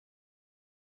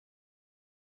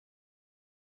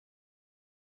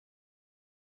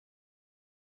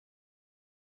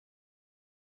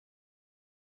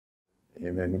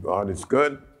Amen. God is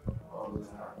good.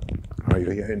 Are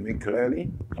you hearing me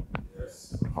clearly?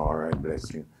 Yes. All right,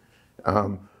 bless you.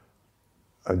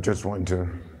 I just want to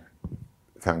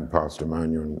thank Pastor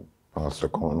Manuel and Pastor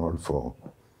Cornwall for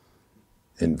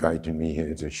inviting me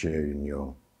here to share in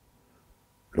your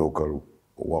local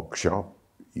workshop.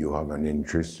 You have an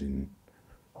interest in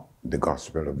the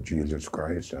gospel of Jesus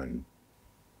Christ, and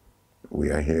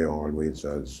we are here always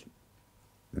as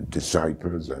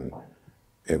disciples and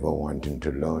ever wanting to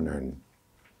learn, and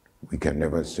we can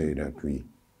never say that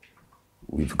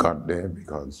we've got there,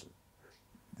 because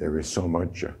there is so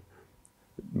much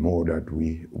more that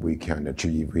we can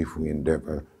achieve if we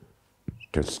endeavor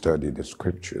to study the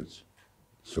scriptures.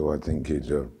 So I think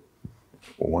it's a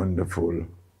wonderful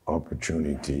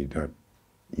opportunity that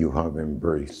you have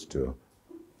embraced to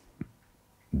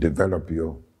develop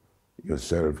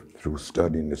yourself through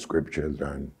studying the scriptures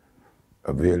and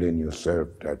availing yourself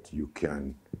that you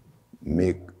can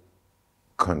make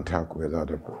contact with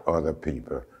other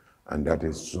people. And that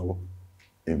is so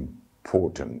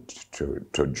important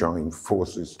to join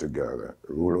forces together,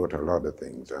 rule out a lot of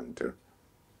things, and to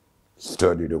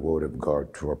study the Word of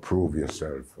God, to approve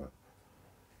yourself,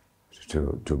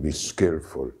 to be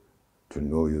skillful, to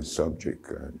know your subject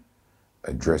and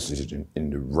address it in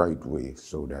the right way,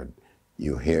 so that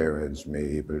your hearers may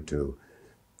be able to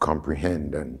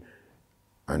comprehend and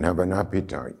have an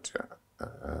appetite,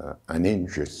 an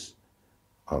interest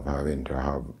of having to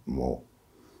have more.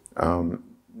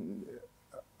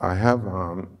 I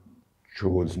have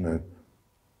chosen,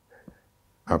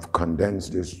 I've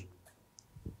condensed this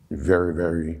very,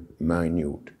 very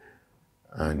minute,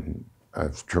 and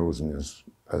I've chosen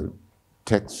a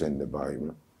text in the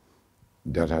Bible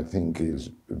that I think is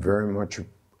very much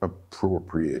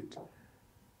appropriate,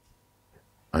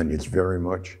 and it's very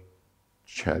much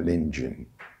challenging.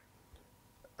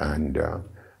 And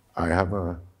I have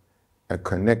a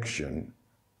connection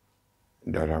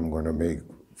that I'm going to make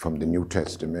from the New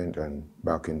Testament and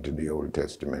back into the Old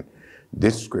Testament.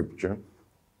 This scripture,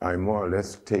 I'm more or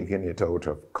less taking it out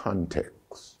of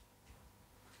context,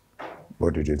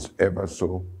 but it is ever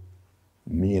so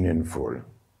meaningful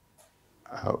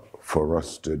for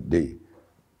us today,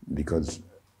 because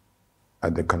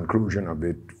at the conclusion of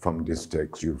it, from this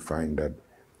text, you'll find that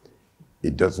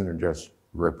it doesn't just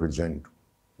represent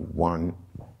one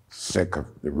sect of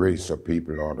the race of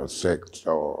people or the sects,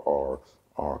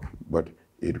 but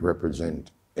it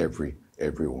represents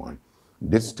everyone.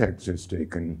 This text is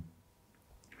taken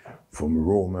from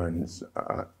Romans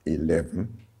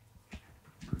 11.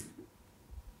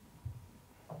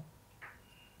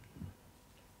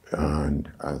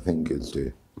 And I think it's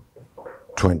the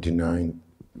 29th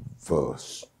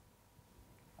verse.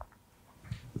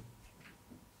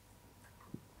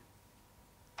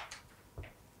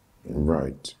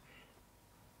 Right.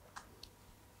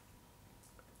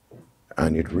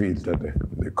 And it reads that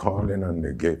the calling and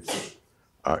the gifts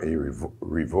are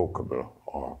irrevocable,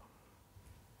 or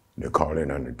the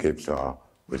calling and the gifts are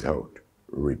without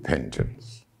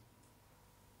repentance.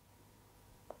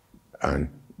 And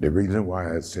the reason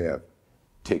why I say I've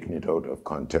taken it out of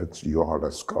context, you all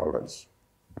are scholars,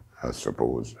 I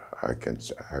suppose.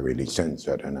 I really sense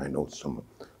that, and I know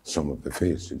some of the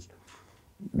faces,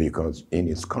 because in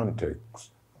its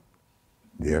context,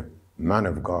 the man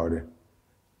of God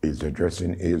is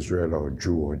addressing Israel or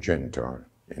Jew or Gentile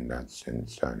in that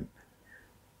sense, and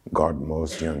God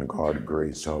mercy and God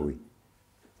grace, how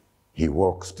he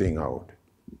works things out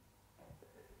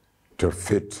to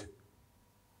fit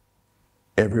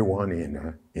everyone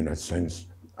in a sense,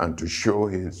 and to show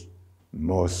his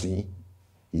mercy,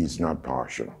 he's not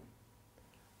partial.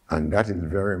 And that is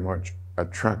very much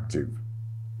attractive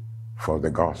for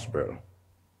the gospel,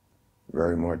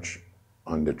 very much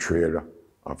on the trail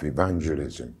of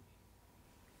evangelism.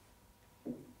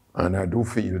 And I do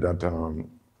feel that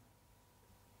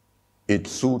it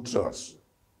suits us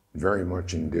very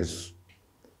much in this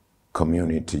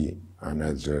community, and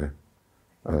as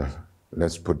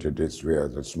let's put it this way,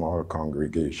 as a small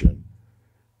congregation,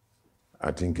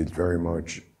 I think it's very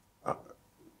much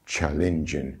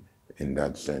challenging in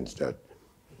that sense, that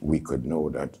we could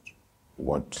know that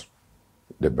what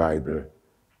the Bible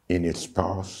in its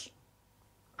past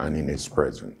and in its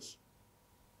presence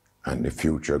and the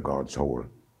future God's whole,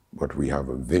 but we have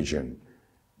a vision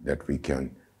that we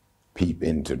can peep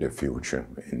into the future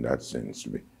in that sense,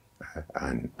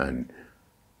 and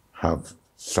have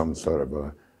some sort of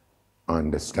a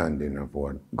understanding of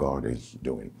what God is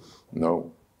doing. Now,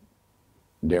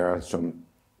 there are some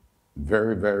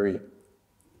very, very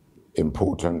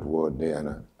important words there,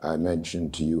 and I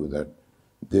mentioned to you that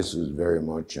this is very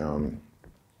much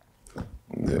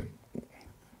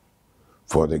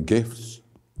For the gifts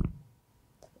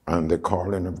and the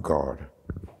calling of God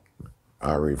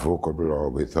are revocable or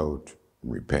without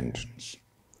repentance.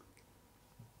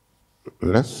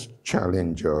 Let's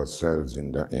challenge ourselves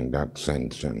in that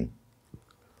sense. And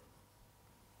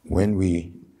when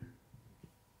we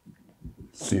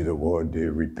see the word the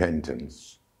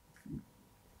repentance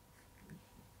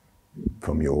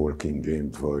from your old King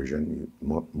James Version,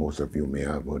 most of you may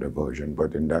have other version,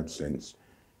 but in that sense,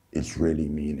 it's really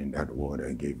meaning that word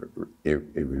I gave,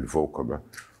 irrevocable.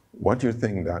 What do you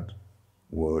think that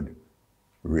word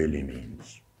really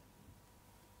means?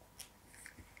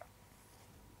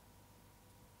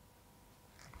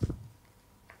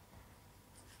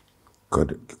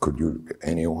 Could you,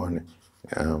 anyone,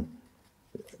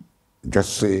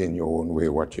 just say in your own way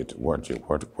what you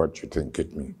think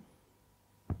it means?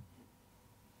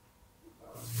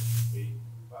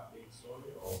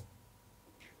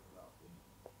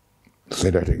 Say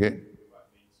that again.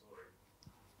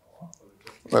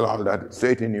 Well, all that,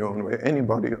 say it in your own way.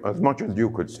 Anybody, as much as you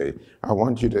could say. I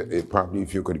want you to, probably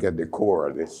if you could get the core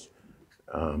of this,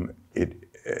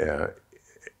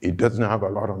 it doesn't have a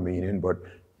lot of meaning, but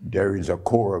there is a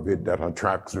core of it that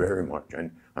attracts very much,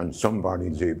 and somebody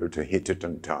is able to hit it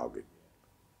and target.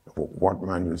 What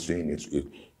man is saying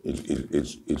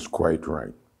is quite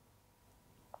right.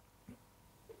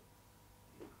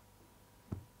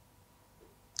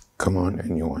 Come on,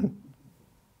 anyone?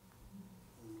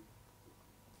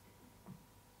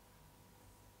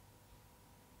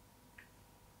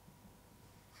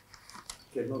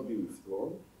 Cannot be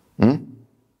withdrawn.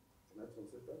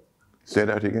 Say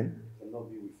that again. Cannot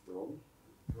be withdrawn.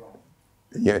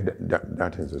 Yeah,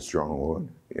 that is a strong word.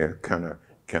 Yeah, cannot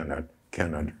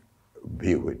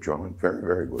be withdrawn. Very,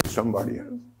 very good. Somebody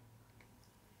else?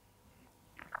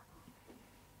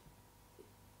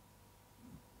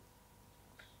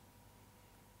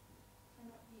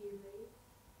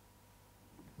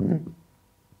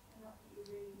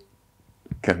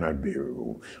 Cannot be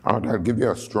removed. I'll give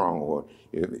you a strong word.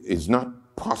 It's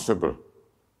not possible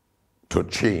to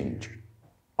change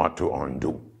or to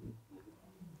undo.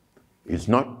 It's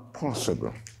not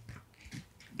possible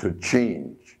to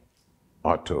change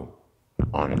or to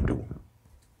undo.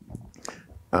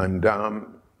 And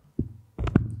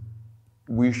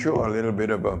we show a little bit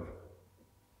of a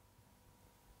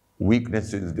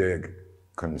weaknesses there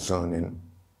concerning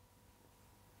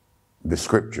the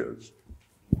scriptures.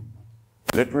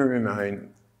 Let me remind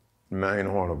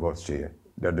all of us here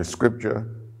that the scripture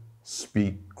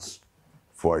speaks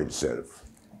for itself.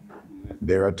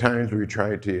 There are times we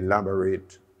try to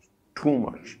elaborate too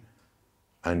much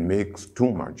and makes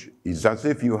too much. It's as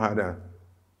if you had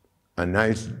a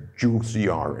nice juicy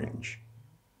orange.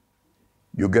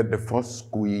 You get the first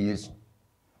squeeze,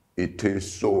 it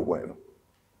tastes so well,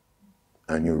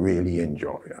 and you really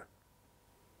enjoy it.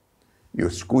 You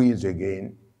squeeze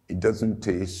again, it doesn't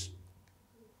taste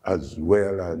as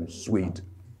well and sweet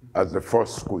as the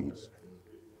first squeeze.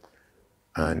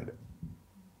 And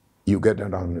you get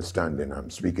that understanding. I'm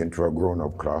speaking to a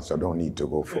grown-up class, I don't need to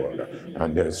go further.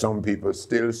 And there's some people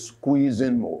still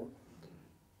squeezing more,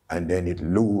 and then it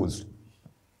loses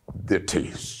the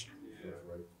taste,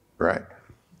 right?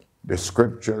 The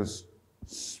scriptures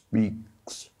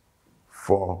speaks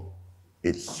for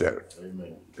itself.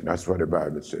 Amen. And that's what the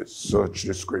Bible says. Search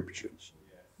the scriptures.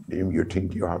 Then you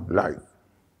think you have life.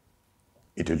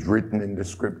 It is written in the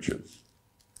scriptures.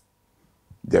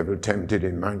 Devil tempted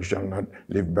him, man shall not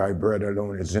live by bread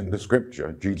alone. It's in the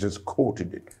scripture. Jesus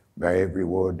quoted it by every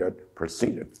word that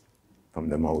proceeded from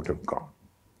the mouth of God.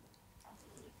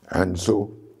 And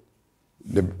so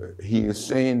he is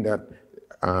saying that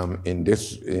in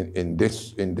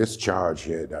this charge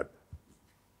here that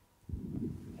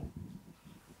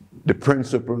the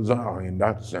principles are, in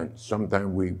that sense, sometimes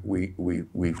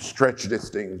we stretch these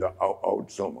things out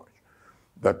so much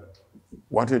that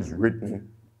what is written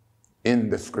in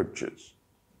the scriptures,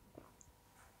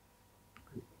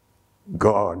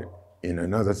 God, in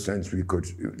another sense, we could,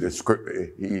 the script,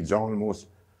 it's almost,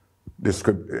 the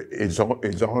script, it's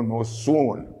almost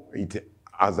sworn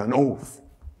as an oath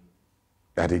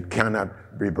that it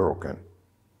cannot be broken.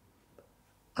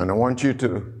 And I want you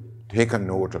to take a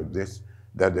note of this,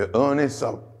 that the earnest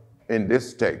in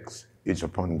this text is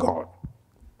upon God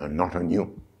and not on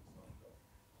you.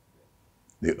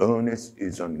 The earnest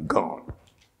is on God,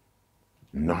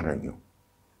 not on you.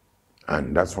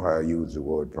 And that's why I use the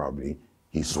word probably,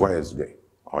 he swears there,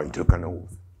 or he took an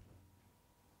oath.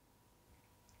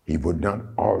 He would not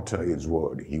alter his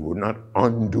word. He would not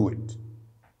undo it.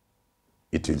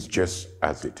 It is just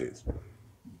as it is.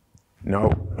 Now,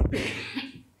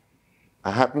 I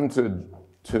happen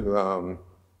to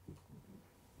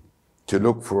to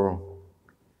look for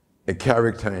a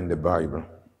character in the Bible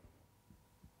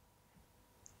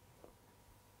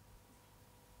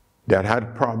that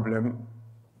had problem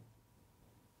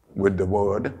with the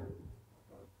word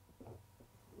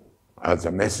as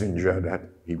a messenger that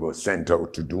he was sent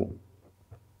out to do,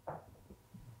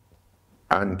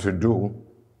 and to do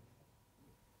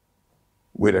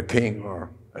with a king or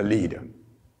a leader.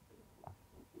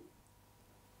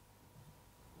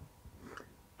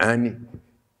 And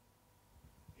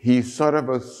he sort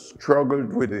of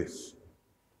struggled with this.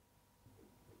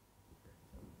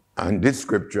 And this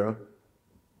scripture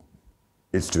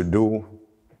is to do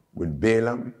with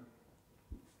Balaam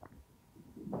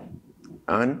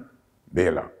and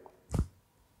Balak.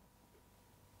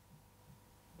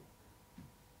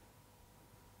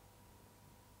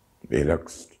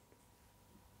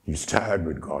 He's tired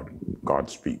with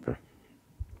God's people.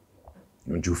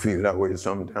 Don't you feel that way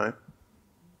sometimes?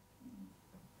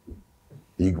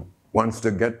 He wants to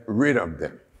get rid of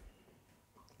them.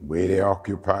 Where they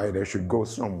occupy, they should go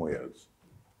somewhere else.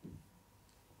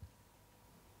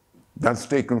 That's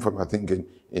taken from, I think,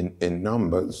 in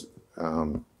Numbers.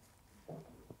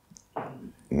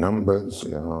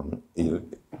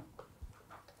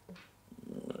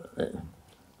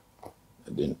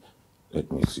 Let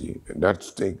me see.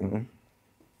 That's taken.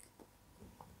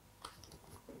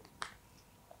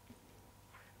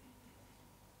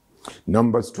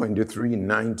 Numbers 23,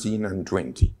 19 and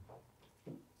 20.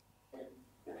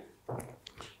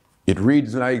 It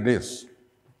reads like this.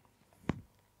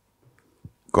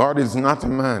 God is not a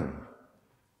man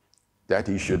that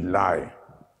he should lie,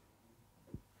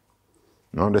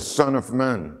 nor the Son of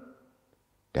Man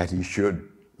that he should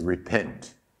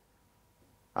repent.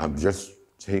 I've just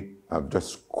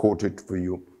quoted for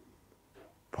you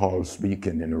Paul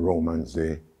speaking in Romans,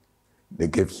 the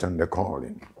gifts and the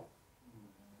calling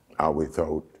are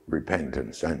without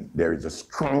repentance, and there is a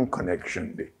strong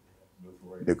connection,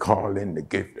 the calling, the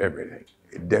gift, everything.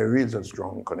 There is a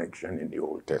strong connection in the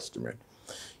Old Testament.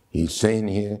 He's saying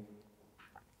here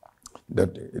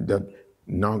that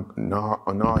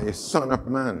nor a son of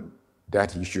man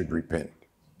that he should repent.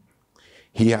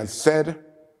 He has said,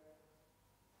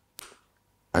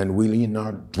 and will he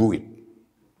not do it?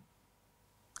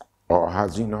 Or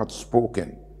has he not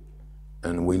spoken,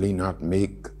 and will he not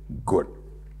make good?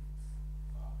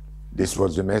 This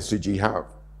was the message he had.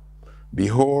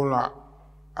 Behold,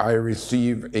 I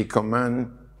receive a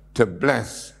command to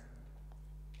bless,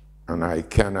 and I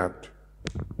cannot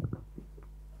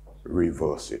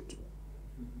reverse it.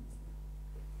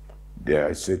 Dare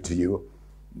I say to you,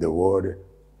 the word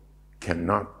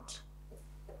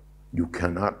you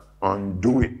cannot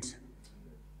undo it.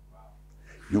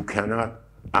 You cannot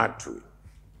add to it.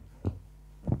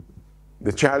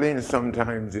 The challenge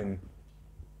sometimes in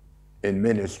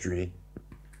ministry,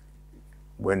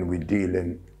 when we're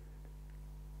dealing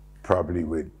probably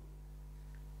with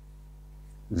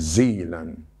zeal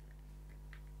and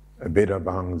a bit of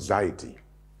anxiety,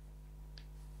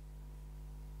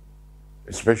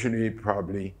 especially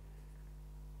probably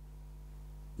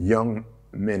young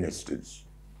ministers,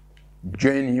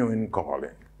 genuine calling,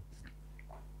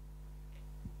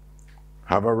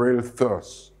 have a real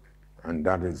thirst, and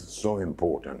that is so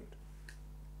important.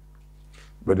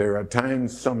 But there are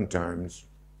times, sometimes,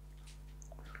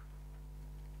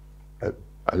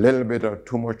 a little bit of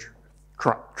too much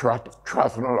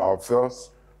travel or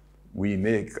thirst, we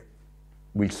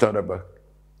sort of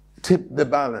tip the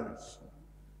balance.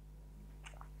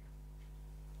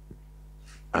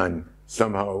 And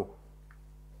somehow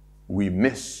we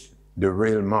miss the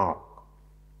real mark.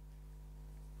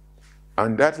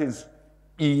 And that is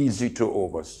easy to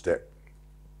overstep.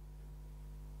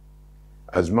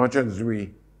 As much as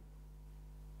we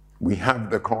have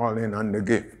the calling and the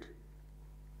gift,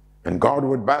 and God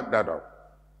would back that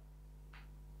up,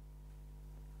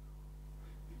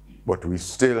 but we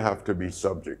still have to be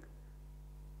subject.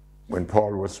 When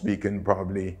Paul was speaking,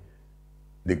 probably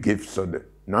the gifts of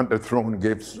not the throne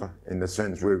gifts in the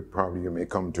sense where probably you may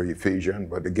come to Ephesians,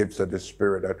 but the gifts of the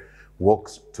Spirit that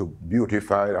works to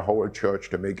beautify the whole church,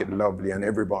 to make it lovely, and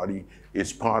everybody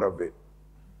is part of it.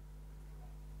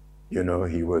 You know,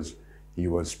 he was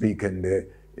speaking there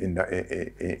in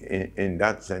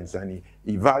that sense, and he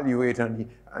evaluated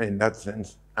in that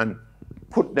sense and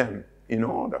put them in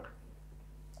order.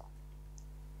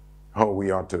 How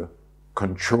we ought to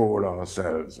control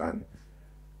ourselves and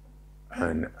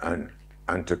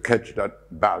to catch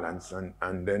that balance, and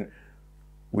then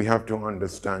we have to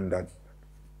understand that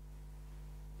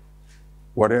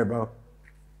whatever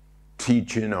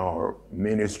teaching or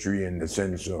ministry in the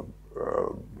sense of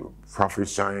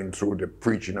prophesying through the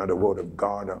preaching of the word of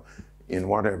God, in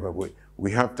whatever way.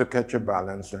 We have to catch a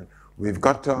balance, and we've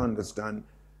got to understand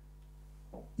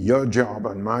your job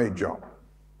and my job,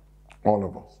 all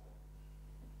of us.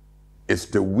 It's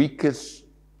the weakest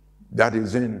that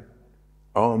is in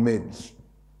our midst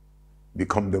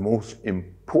become the most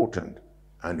important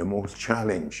and the most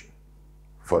challenge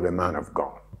for the man of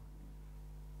God.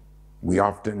 We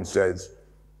often says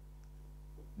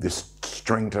the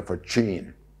strength of a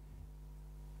chain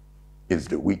is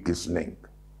the weakest link.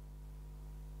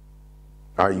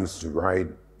 I used to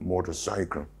ride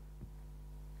motorcycle.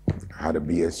 I had a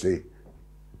BSA.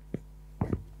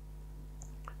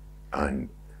 And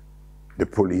the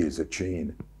pulley is a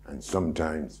chain, and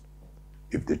sometimes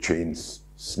if the chains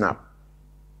snap,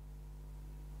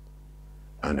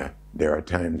 and there are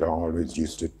times I always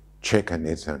used to check on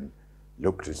it and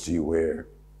look to see where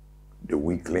the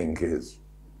weak link is,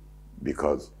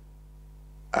 because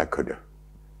I could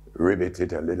rivet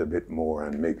it a little bit more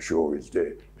and make sure it's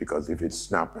there, because if it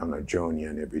snapped on a journey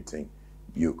and everything,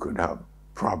 you could have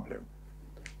problem.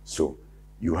 So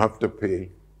you have to pay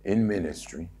in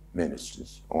ministry,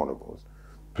 ministers, all of us,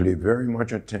 pay very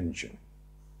much attention.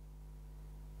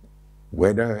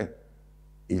 Whether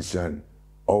it's an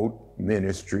out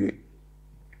ministry,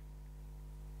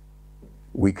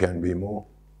 we can be more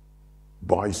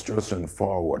boisterous and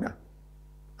forward,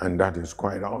 and that is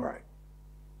quite all right.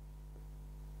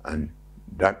 And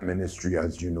that ministry,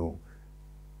 as you know,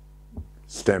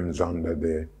 stems under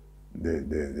the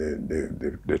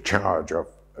charge of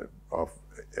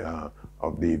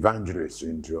the evangelists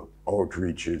into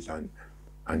outreaches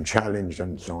and challenge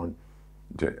and so on.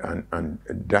 And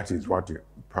that is what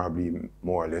probably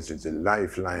more or less is the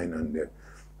lifeline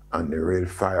and the real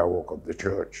firework of the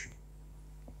church.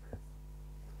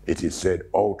 It is said,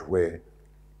 out where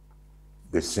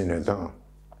the sinners are.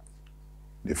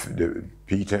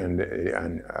 Peter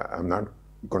and I'm not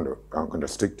going to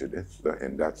stick to this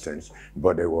in that sense,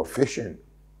 but they were fishing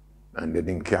and they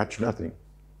didn't catch nothing.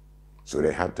 So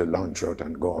they had to launch out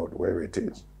and go out where it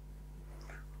is.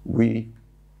 We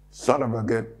sort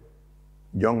of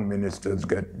young ministers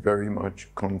get very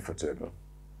much comfortable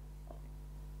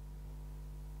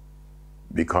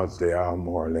because they are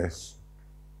more or less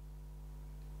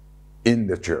in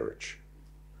the church,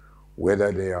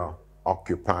 whether they are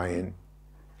occupying,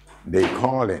 they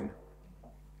calling.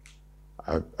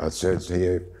 I says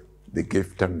here, the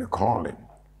gift and the calling.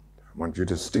 I want you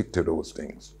to stick to those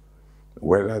things.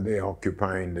 Whether they're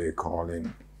occupying, they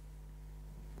calling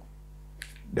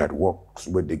that works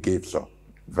with the gifts or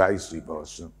vice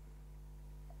versa.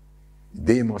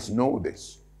 They must know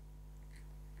this,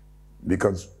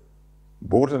 because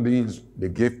both of these, the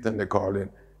gift and the calling,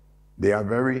 they are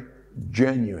very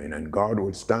genuine, and God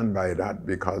would stand by that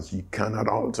because he cannot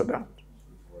alter that.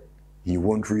 He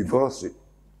won't reverse it.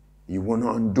 He won't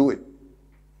undo it.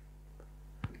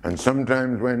 And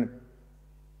sometimes when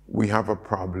we have a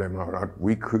problem or not,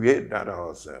 we create that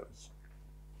ourselves.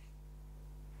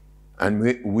 And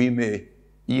we may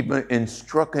even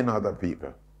instruct in other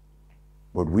people,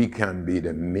 but we can be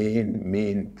the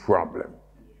main problem.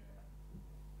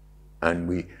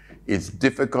 And it's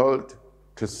difficult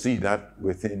to see that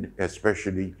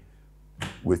especially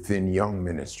within young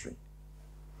ministry.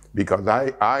 Because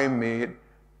I made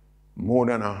more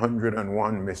than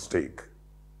 101 mistakes.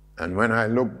 And when I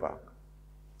look back,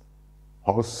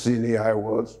 how silly I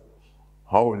was,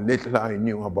 how little I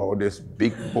knew about this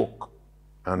big book,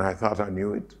 and I thought I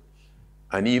knew it.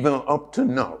 And even up to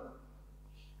now,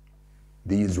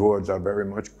 these words are very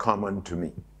much common to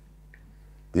me.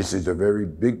 This is a very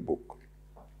big book.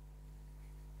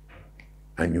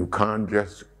 And you can't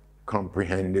just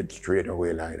comprehend it straight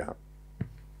away like that.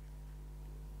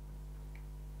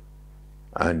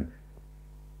 And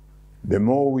the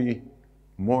more we,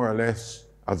 more or less,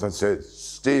 as I said,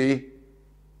 stay,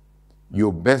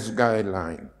 your best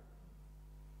guideline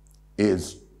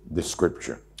is the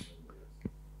scripture.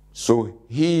 So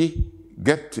he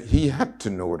had to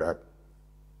know that.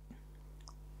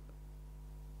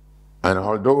 And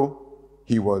although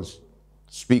he was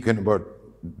speaking about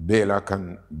Balak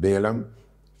and Balaam,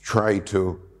 try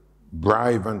to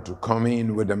bribe and to come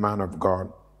in with the man of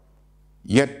God,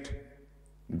 yet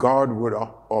God would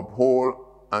uphold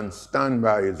and stand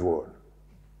by his word.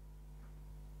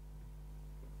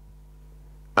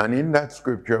 And in that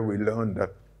scripture, we learn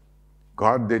that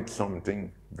God did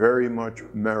something very much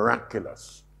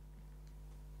miraculous.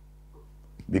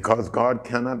 Because God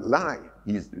cannot lie.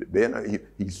 He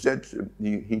said so.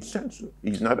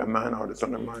 He's not a man or the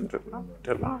son of man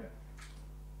to lie.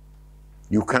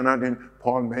 You cannot,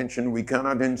 Paul mentioned, we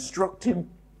cannot instruct him.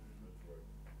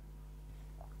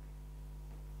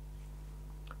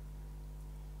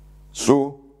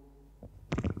 So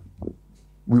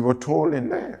we were told in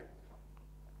there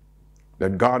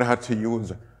that God had to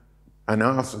use an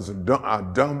ass as an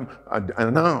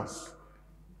ass,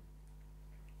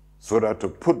 so that to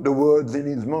put the words in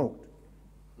his mouth,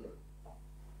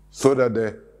 so that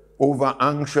the over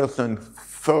anxious and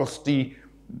thirsty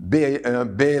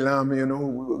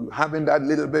Balaam, having that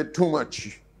little bit too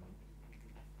much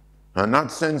and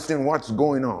not sensing what's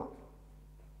going on,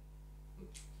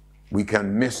 we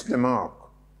can miss the mark,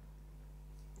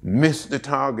 miss the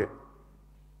target,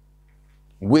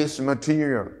 waste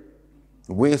material,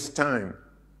 waste time,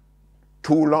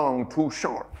 too long, too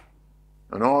short,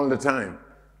 and all the time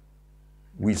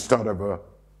we start of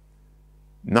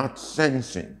not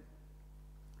sensing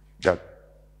that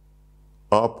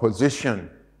our position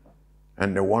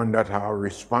and the one that are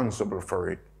responsible for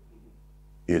it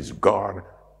is God,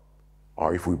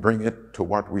 or if we bring it to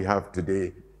what we have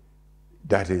today,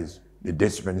 that is the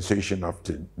dispensation of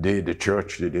today, the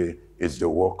church today, is the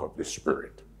work of the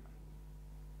Spirit.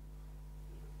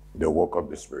 The work of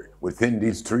the Spirit. Within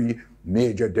these three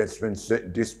major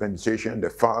dispensations, the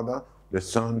Father, the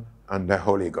Son, and the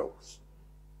Holy Ghost.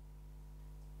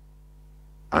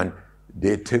 And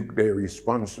they took their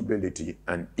responsibility,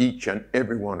 and each and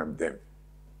every one of them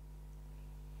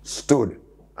stood,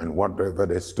 and whatever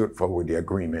they stood for with the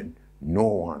agreement, no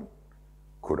one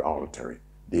could alter it.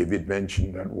 David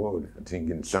mentioned that word, I think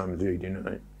in Psalms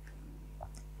 89.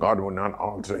 God would not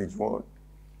alter his word,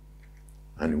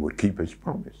 and he would keep his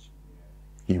promise.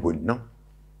 He would not.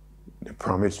 The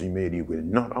promise he made, he will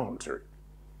not alter it.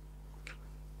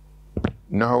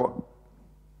 Now,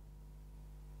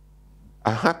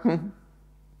 I happen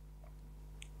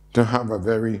to have a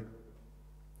very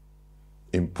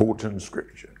important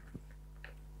scripture.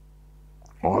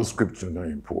 All scriptures are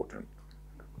important,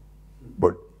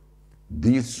 but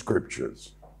these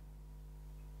scriptures,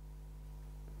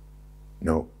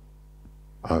 no,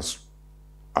 I'll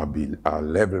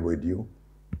level with you.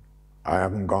 I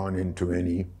haven't gone into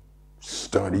any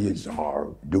studies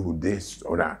or do this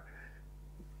or that.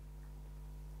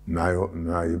 My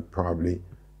probably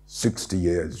 60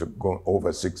 years,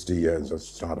 over 60 years, I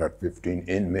started at 15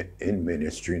 in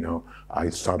ministry now. I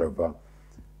sort of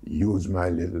use my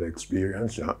little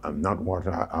experience. I'm not what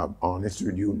I'm honest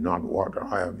with you, not what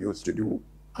I have used to do.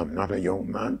 I'm not a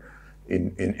young man.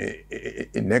 In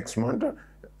next month,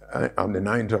 on the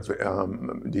 9th of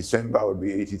December, I will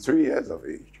be 83 years of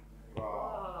age.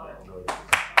 Wow.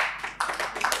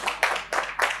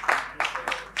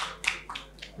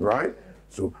 Right?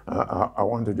 So I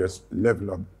want to just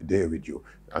level up there with you.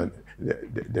 And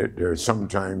there are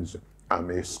sometimes I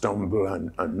may stumble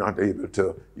and not able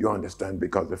to, you understand,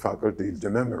 because the faculty is the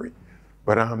memory.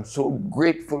 But I'm so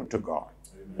grateful to God.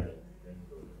 Amen.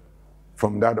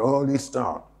 From that early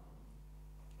start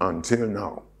until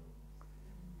now,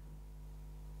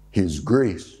 His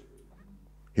grace,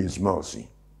 His mercy.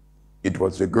 It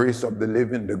was the grace of the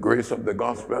living, the grace of the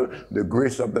gospel, the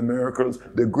grace of the miracles,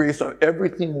 the grace of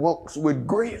everything works with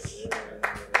grace.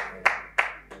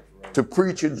 To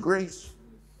preach is grace.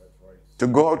 To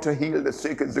go out to heal the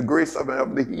sick is the grace of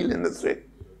the healing the sick.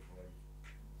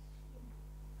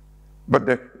 But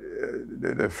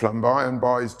the flamboyant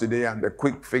boys today and the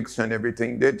quick fix and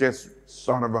everything, they just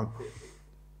sort of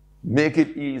make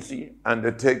it easy and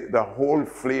they take the whole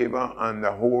flavor and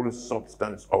the whole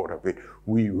substance out of it.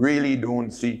 We really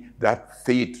don't see that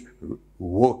faith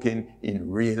working in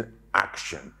real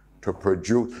action to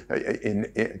produce,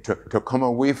 to come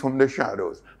away from the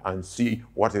shadows and see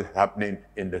what is happening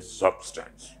in the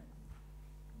substance.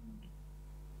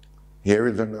 Here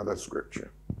is another scripture.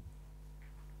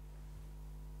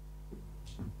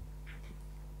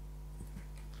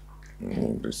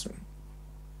 Listen.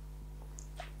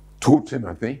 2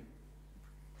 Timothy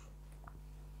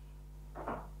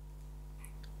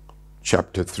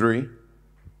chapter 3.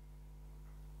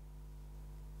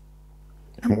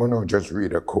 I'm going to just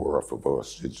read a core of a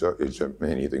verse. It's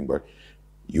anything, but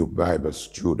you Bible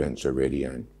students already,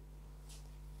 and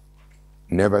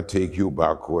never take you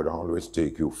backward, always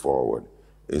take you forward.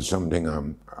 It's something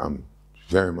I'm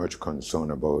very much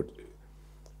concerned about,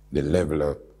 the level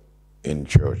of in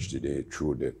church today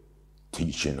through the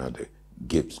teaching of the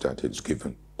gifts that is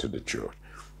given to the church.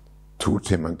 2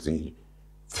 Timothy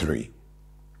 3.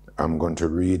 I'm going to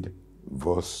read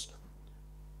verse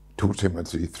 2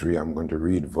 Timothy 3, I'm going to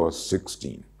read verse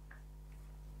 16.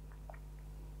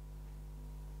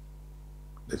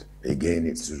 Again,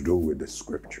 it's to do with the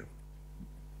scripture.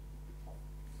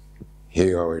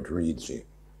 Here how it reads here.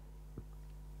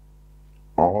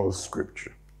 All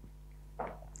scripture.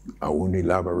 I won't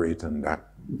elaborate on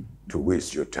that to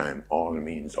waste your time. All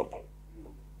means all.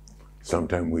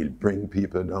 Sometimes we'll bring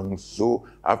people down, so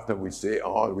after we say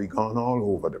all, we gone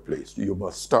all over the place. You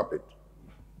must stop it.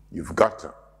 You've got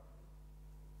to.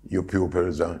 Your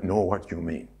pupils know what you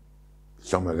mean.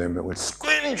 Some of them will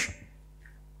squinch.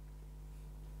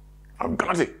 I've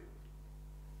got it.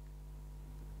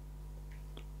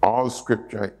 All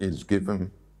scripture is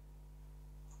given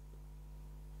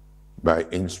by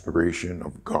inspiration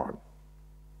of God.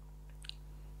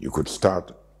 You could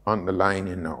start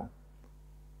underlining now.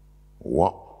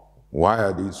 Why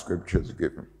are these scriptures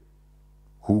given?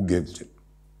 Who gives it?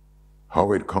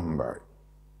 How it come by?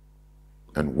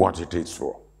 And what it is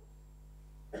for?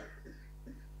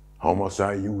 How must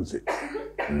I use it?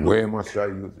 Where must I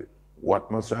use it?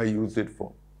 What must I use it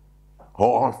for? How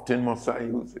often must I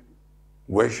use it?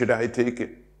 Where should I take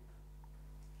it?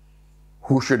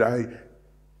 Who should I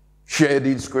share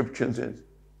these scriptures with?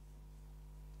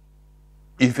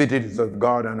 If it is of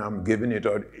God and I'm giving it,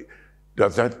 or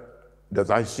does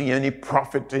I see any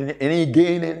profit in any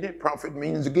gain in it? Profit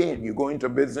means gain. You go into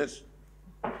business,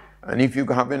 and if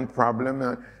you're having problem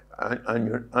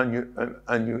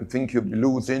and you think you're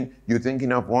losing, you're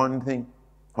thinking of one thing: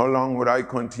 how long would I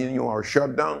continue or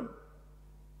shut down?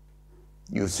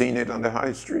 You've seen it on the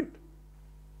high street.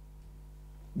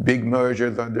 Big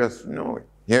mergers are just no.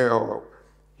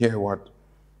 Hear what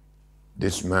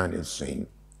this man is saying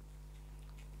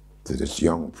to this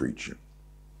young preacher.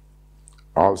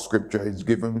 All scripture is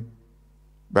given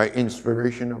by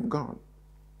inspiration of God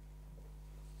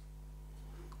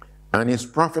and is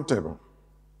profitable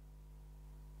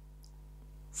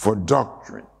for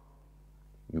doctrine.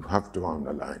 You have to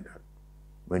underline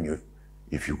that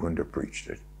if you're going to preach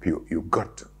that. You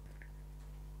got to.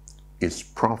 It's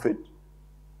profit.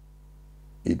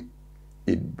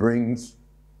 It brings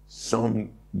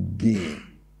some gain.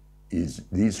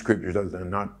 These scriptures are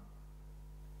not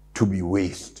to be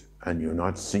wasted, and you're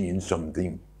not seeing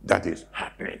something that is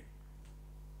happening.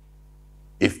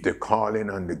 If the calling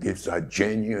and the gifts are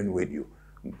genuine with you,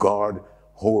 God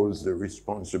holds the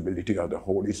responsibility of the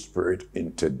Holy Spirit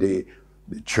in today.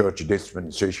 The church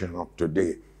dispensation of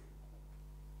today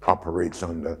operates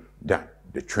under that.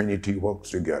 The Trinity works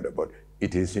together, but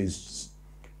it is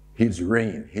his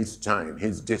reign, his time,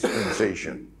 his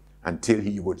dispensation, until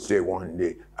he would say one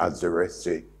day, as the rest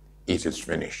say, it is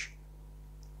finished.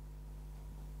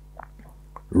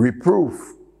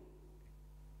 Reproof.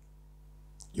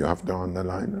 You have to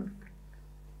underline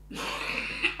it.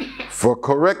 For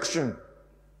correction.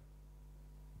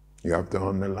 You have to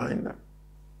underline that.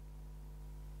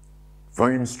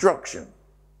 For instruction.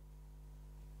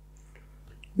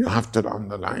 You have to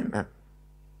underline that.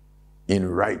 In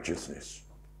righteousness.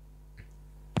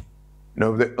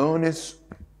 Now the onus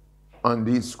on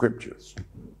these scriptures,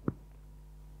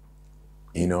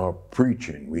 in our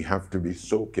preaching, we have to be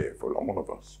so careful, all of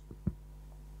us.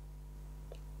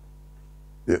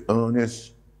 The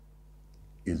onus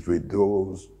is with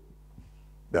those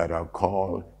that are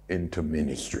called into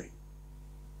ministry.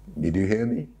 Did you hear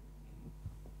me?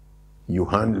 You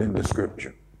handling the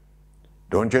scripture.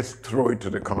 Don't just throw it to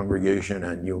the congregation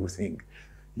and you think,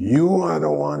 you are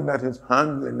the one that is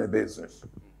handling the business.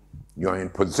 You're in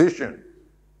position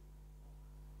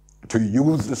to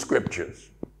use the scriptures.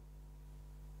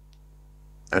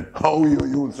 And how you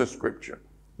use the scripture,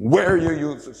 where you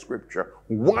use the scripture,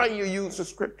 why you use the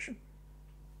scripture.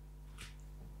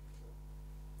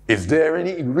 Is there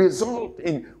any result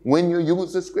in when you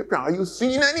use the scripture? Are you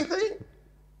seeing anything?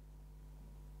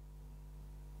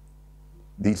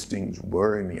 These things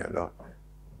worry me a lot.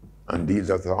 And these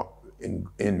are thought in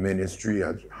ministry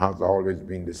has always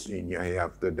been the senior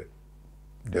after the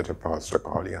death of Pastor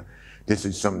Collier. This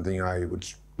is something I would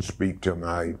speak to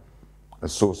my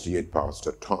associate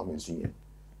pastor, Thomas here.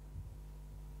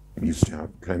 We used to have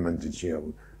Clement here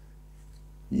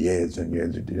years and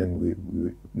years.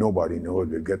 Nobody knows.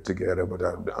 We get together, but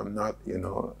I'm not,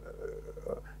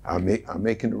 I'm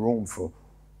making room for,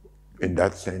 in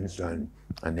that sense, and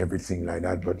everything like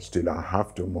that, but still I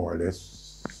have to more or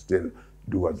less still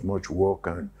do as much work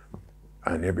and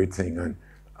everything,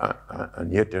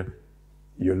 and yet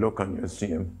you look and you see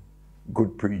him,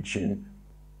 good preaching,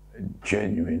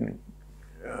 genuine,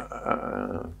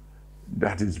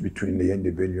 that is between the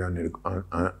individual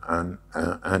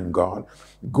and God.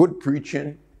 Good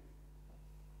preaching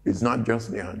is not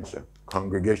just the answer.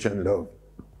 Congregation love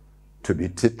to be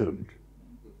tickled.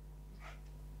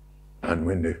 And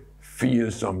when they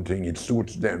feel something, it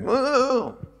suits them.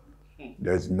 Oh,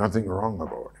 there's nothing wrong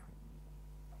about it.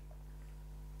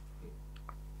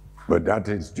 But that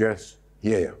is just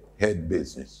here, head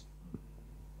business.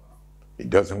 It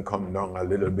doesn't come down a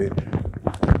little bit.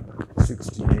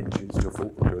 16 inches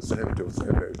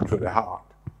to the heart.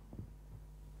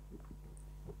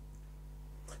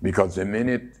 Because the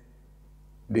minute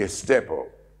they step out,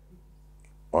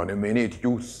 or the minute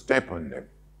you step on them,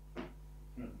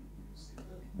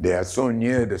 they are so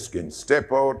near the skin.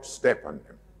 Step out, step on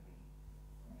them.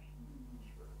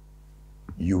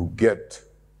 You get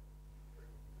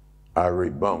a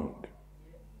rebound.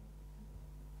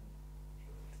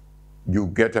 You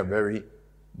get a very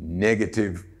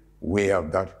negative way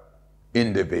of that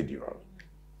individual.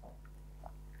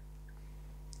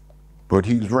 But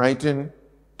he's writing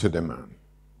to the man.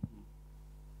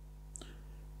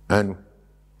 And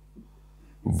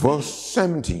verse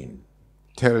 17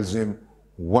 tells him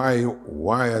why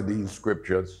are these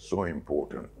scriptures so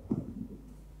important.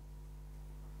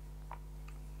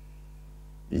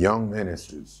 Young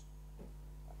ministers,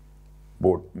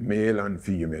 both male and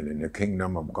female, in the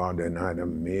kingdom of God, they're neither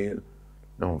male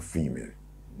nor female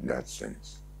in that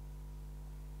sense.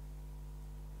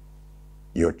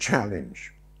 Your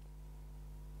challenge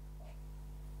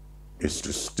is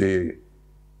to stay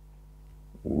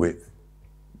with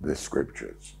the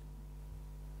scriptures.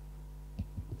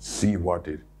 See what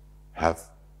it hath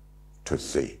to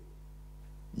say.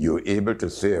 You're able to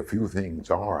say a few things,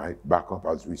 all right, back up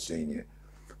as we say here,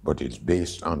 but it's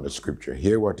based on the scripture.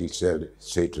 Hear what he said,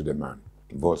 say to the man,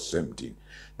 verse 17,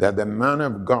 that the man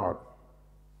of God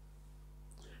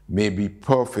may be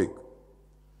perfect,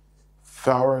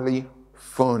 thoroughly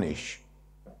furnished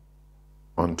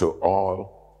unto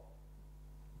all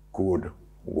good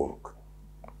work.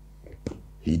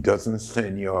 He doesn't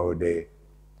send you out there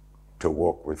to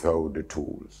work without the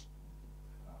tools.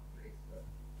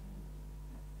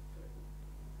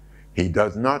 He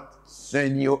does not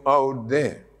send you out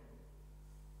there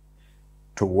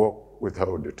to work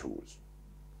without the tools.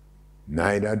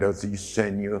 Neither does he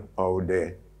send you out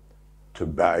there to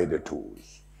buy the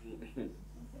tools.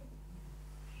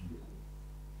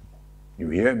 You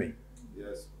hear me?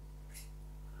 Yes.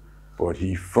 But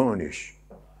he furnished,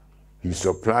 he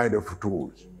supplied the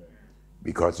tools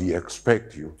because he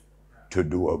expects you to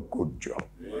do a good job.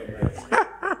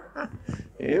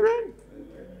 Amen?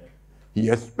 He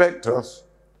expects us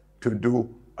to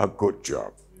do a good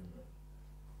job.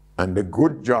 And the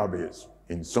good job is,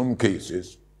 in some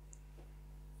cases,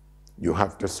 you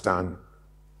have to stand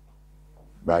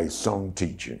by sound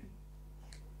teaching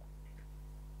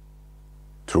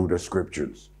through the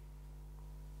scriptures.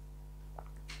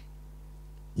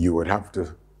 You would have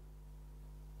to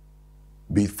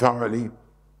be thoroughly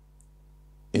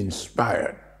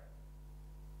inspired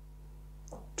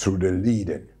through the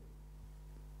leading,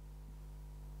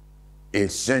 a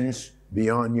sense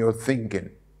beyond your thinking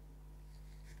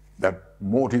that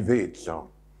motivates or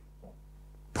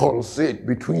pulsates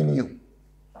between you,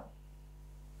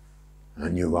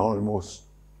 and you're almost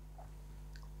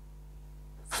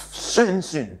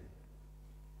sensing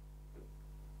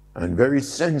and very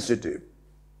sensitive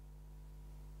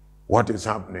what is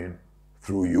happening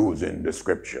through using the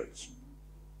scriptures.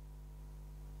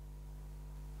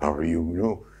 Or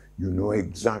you know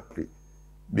exactly,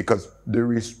 because the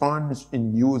response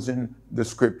in using the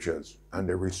scriptures and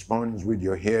the response with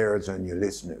your hearers and your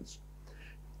listeners,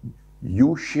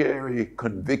 you share a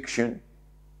conviction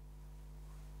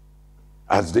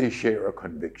as they share a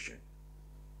conviction.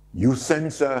 You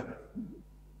sense a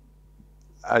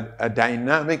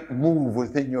dynamic move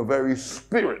within your very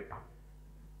spirit.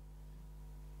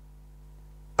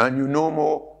 And you no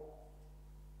more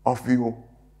of your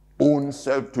own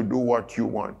self to do what you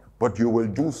want, but you will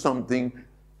do something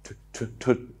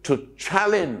to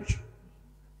challenge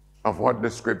of what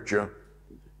the scripture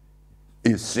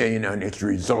is saying and its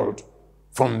result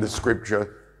from the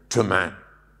scripture to man.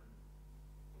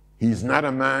 He's not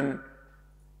a man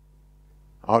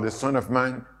or the son of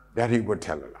man that he would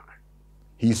tell a lie.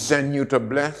 He sent you to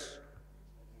bless.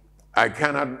 I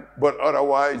cannot but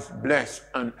otherwise bless,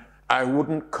 and I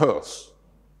wouldn't curse.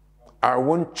 I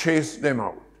wouldn't chase them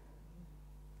out.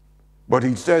 But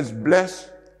he says bless,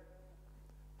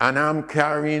 and I'm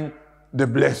carrying the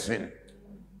blessing.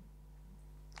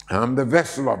 I'm the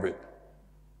vessel of it.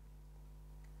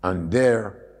 And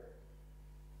there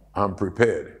I'm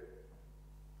prepared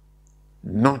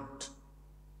not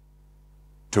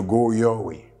to go your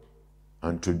way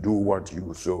and to do what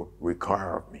you so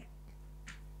require of me.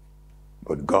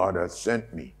 But God has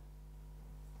sent me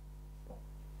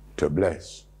to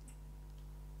bless.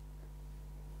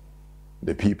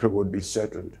 The people would be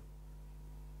settled.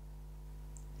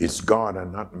 It's God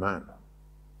and not man.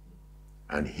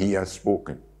 And he has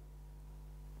spoken.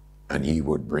 And he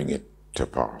would bring it to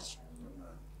pass.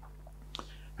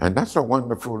 And that's a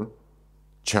wonderful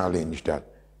challenge that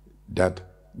that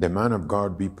the man of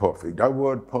God be perfect. That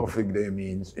word perfect there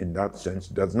means, in that sense,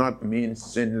 does not mean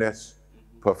sinless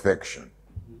perfection.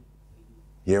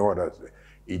 Hear what I say.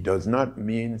 It does not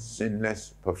mean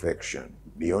sinless perfection.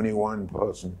 The only one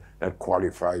person that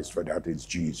qualifies for that is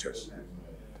Jesus.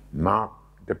 Mark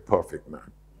the perfect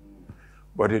man.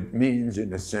 But it means,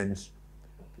 in a sense,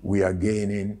 we are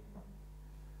gaining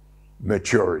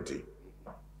maturity.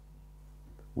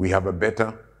 We have a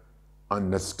better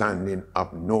understanding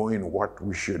of knowing what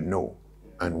we should know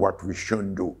and what we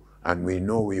shouldn't do. And we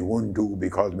know we won't do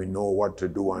because we know what to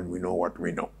do and we know what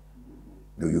we know.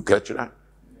 Do you catch that?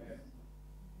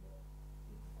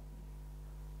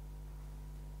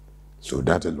 So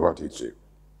that is what it says.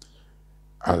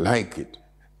 I like it.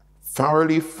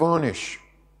 Thoroughly furnish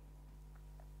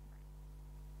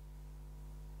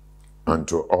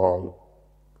unto all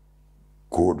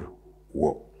good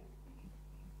work.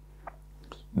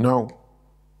 Now,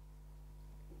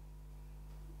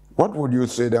 what would you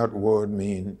say that word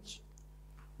means?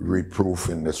 Reproof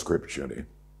in the scripture then.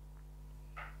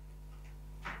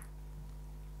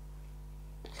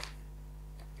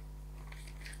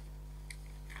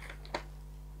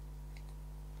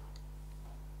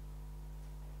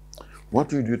 What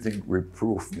do you think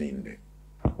reproof means then?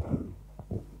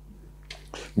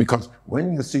 Because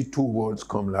when you see two words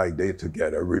come like they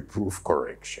together, reproof,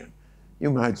 correction,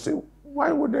 you might say,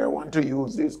 why would they want to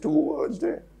use these two words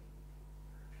there?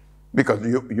 Because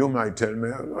you might tell me,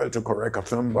 well, to correct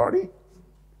somebody.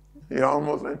 You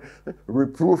almost like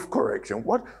reproof, correction.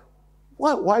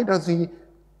 Why does he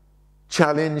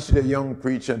challenge the young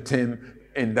preacher Tim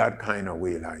in that kind of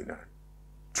way like that?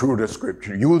 Through the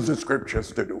scripture. Use the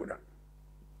scriptures to do that.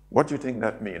 What do you think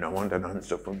that means? I want an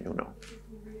answer from you now.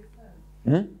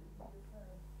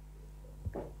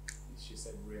 She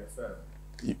said reaffirm.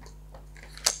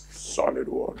 Solid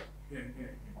word.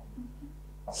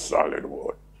 Solid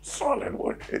word. Solid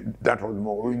word. That was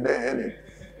more in there, isn't it?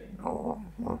 Oh,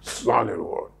 solid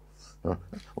word.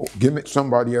 Give me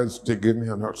somebody else to give me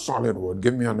another solid word.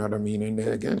 Give me another meaning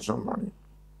there again, somebody.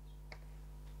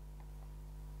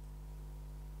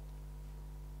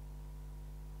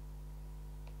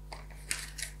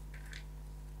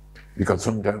 Because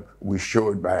sometimes we show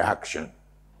it by action.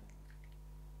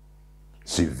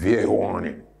 Severe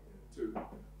warning.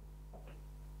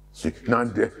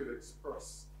 Not to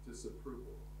express disapproval.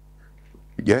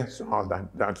 Yes, all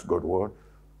that's good word.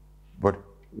 But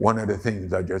one of the things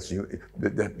that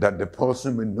that the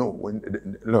person will know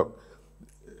when look,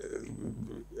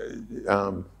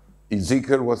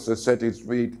 Ezekiel was to set his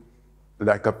feet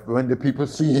like when the people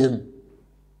see him,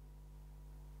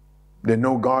 they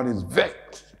know God is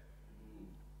vexed.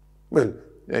 Well,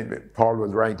 Paul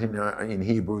was writing in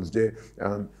Hebrews there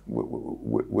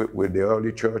with the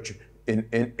early church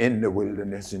in the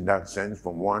wilderness, in that sense,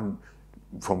 from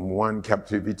one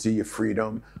captivity,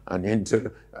 freedom, and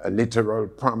into a literal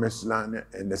promised land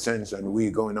in the sense, and we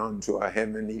going on to a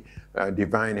heavenly,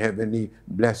 divine heavenly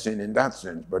blessing in that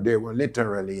sense. But they were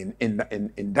literally in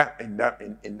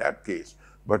that case.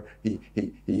 But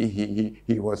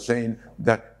he was saying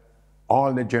that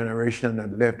all the generation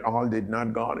that left, all did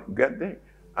not get there.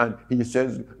 And he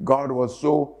says God was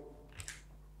so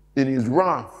in his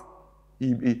wrath,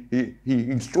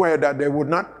 he swore that they would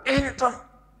not enter.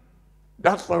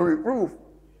 That's a reproof.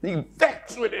 He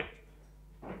vexed with it.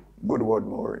 Good word,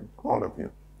 Maureen, all of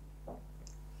you.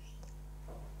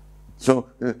 So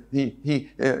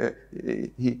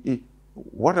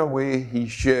what a way he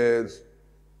shares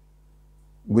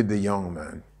with the young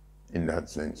man in that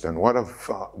sense. And what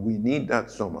we need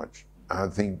that so much. I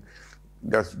think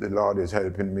that's the Lord is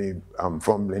helping me. I'm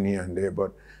fumbling here and there,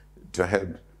 but to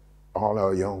help all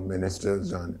our young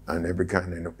ministers and every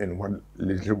kind in one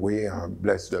little way, I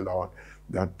bless the Lord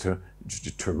that to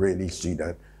really see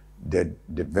that they're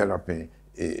developing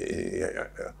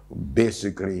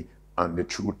basically on the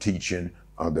true teaching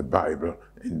of the Bible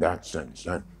in that sense.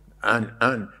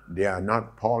 And they are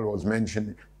not, Paul was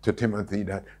mentioning to Timothy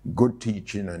that good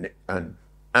teaching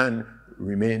and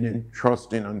remaining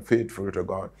trusting and faithful to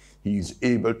God, he's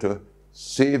able to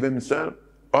save himself,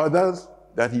 others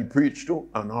that he preached to,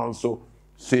 and also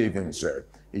save himself.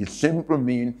 It simply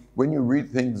means when you read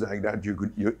things like that,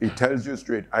 it tells you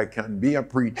straight, I can be a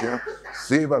preacher,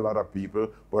 save a lot of people,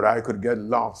 but I could get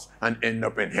lost and end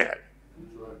up in hell.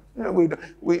 Yeah, we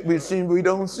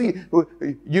don't see.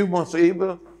 You must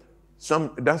able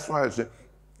that's why I say,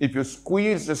 if you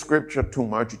squeeze the scripture too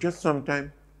much, just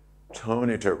sometimes turn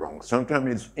it around.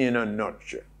 Sometimes it's in a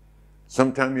nutshell.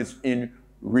 Sometimes it's in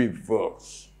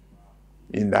reverse.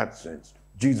 In that sense,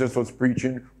 Jesus was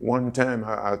preaching one time.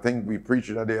 I think we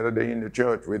preached that the other day in the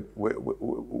church where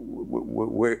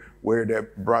they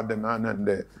brought the man and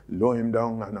they lower him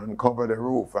down and uncover the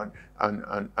roof and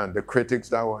the critics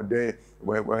that were there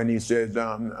when he says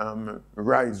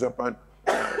rise up and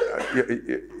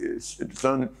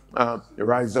son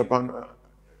rise up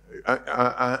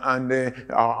and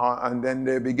then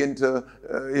they begin to,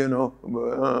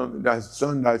 that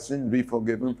son, thy sins be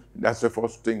forgiven. That's the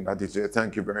first thing that he said,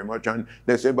 thank you very much. And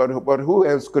they say, but who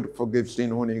else could forgive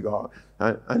sin? Only God.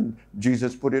 And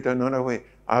Jesus put it another way.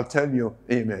 I'll tell you,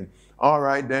 amen. All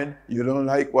right then, you don't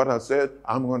like what I said,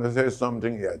 I'm going to say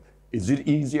something else. Is it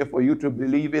easier for you to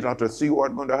believe it or to see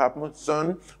what's going to happen?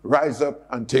 Son, rise up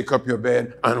and take up your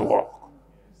bed and walk.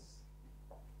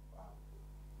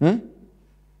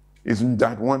 Isn't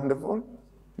that wonderful?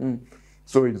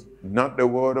 So it's not the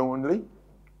word only,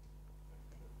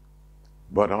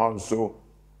 but also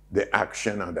the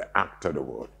action and the act of the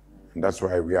word. And that's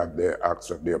why we have the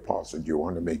Acts of the Apostles. You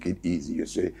want to make it easy. You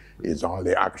say it's all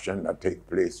the action that take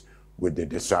place with the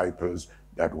disciples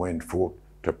that went forth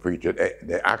to preach it.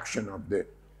 The action of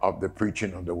the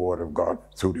preaching of the word of God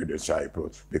through the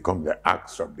disciples become the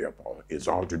Acts of the Apostles. It's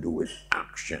all to do with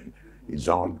action. It's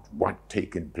all what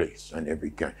taking place and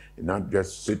every kind. Not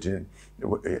just sitting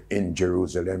in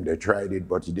Jerusalem. They tried it,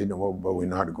 but it didn't work, but we're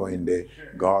not going there.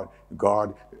 God,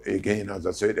 again, as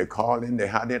I said, the calling, they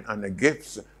had it, and the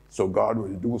gifts, so God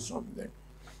will do something.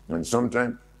 And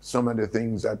sometimes some of the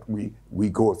things that we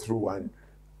go through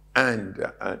and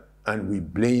we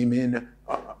blame in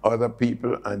other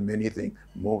people and many things,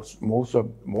 most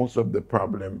of the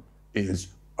problem is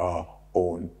our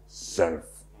own self.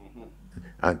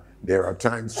 And there are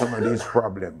times some of these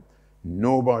problems,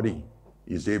 nobody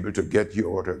is able to get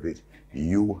you out of it.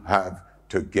 You have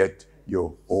to get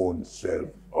your own self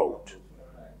out.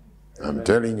 I'm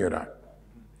telling you that.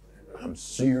 I'm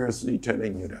seriously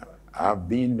telling you that. I've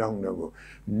been down the road.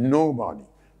 Nobody.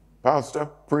 Pastor,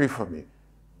 pray for me.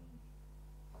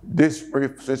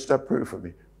 Sister, pray for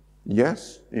me.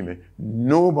 Yes, amen.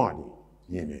 Nobody,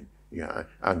 amen. Yeah.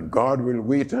 And God will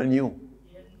wait on you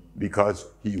because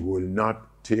he will not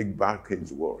take back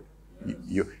his word.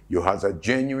 You has a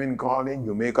genuine calling.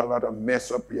 You make a lot of mess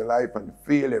up your life and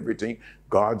fail everything.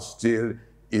 God still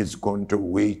is going to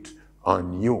wait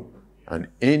on you. And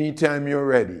anytime you're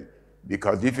ready,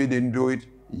 because if he didn't do it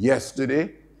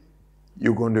yesterday,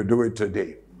 you're going to do it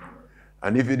today.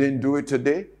 And if he didn't do it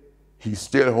today, he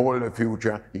still holds the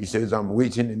future. He says, I'm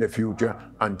waiting in the future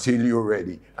until you're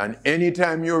ready. And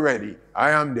anytime you're ready,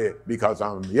 I am there because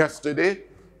I'm yesterday,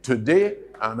 today,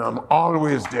 and I'm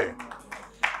always there.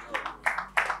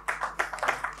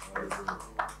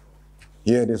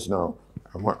 Hear this now.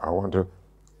 I want to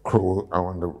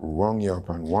rung you up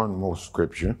on one more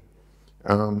scripture.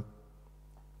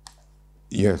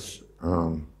 Yes.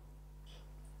 And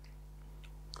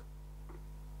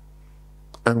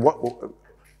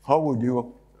how would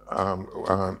you,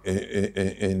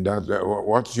 in that,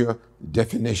 what's your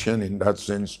definition in that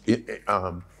sense,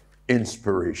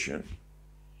 inspiration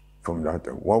from that?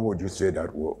 What would you say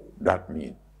that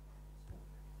mean?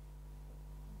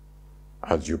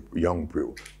 As you young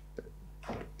people,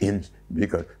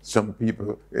 because some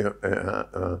people,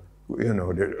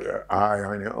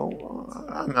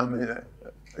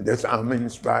 I'm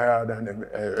inspired and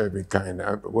every kind.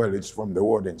 Well, it's from the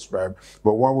word inspired.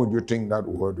 But what would you think that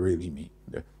word really mean?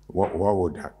 What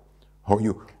would that?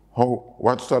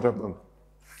 What sort of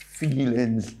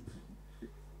feelings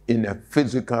in a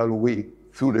physical way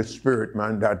through the spirit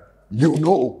man that you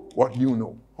know what you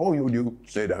know? How would you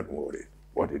say that word is?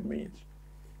 What it means?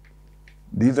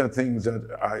 These are things that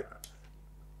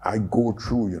I go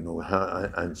through, and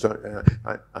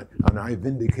I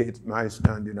vindicate my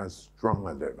standing as strong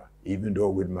as ever. Even though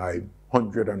with my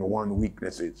 101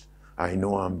 weaknesses, I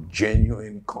know I'm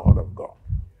genuine call of God.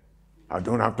 I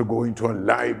don't have to go into a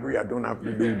library. I don't have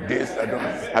to do this. I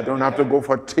don't have to go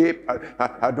for tape.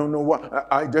 I don't know what.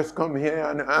 I just come here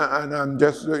and I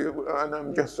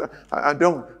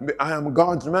am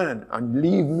God's man, and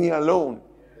leave me alone.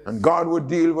 And God will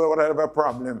deal with whatever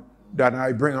problem that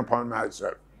I bring upon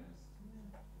myself.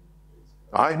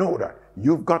 I know that.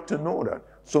 You've got to know that.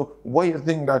 So what do you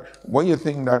think that when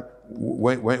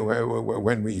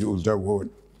we use the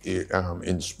word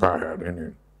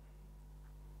inspired,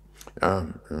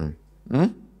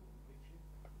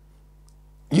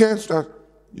 yes,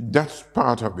 that's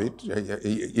part of it.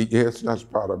 Yes, that's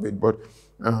part of it. But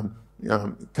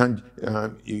can't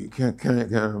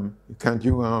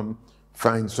you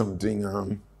find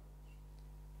something?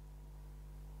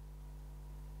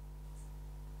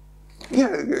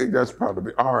 Yeah, that's part of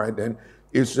it. All right, then.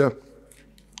 It's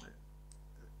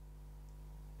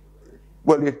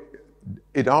Well,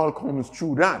 it all comes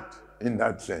through that, in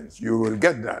that sense. You will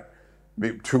get that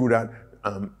through that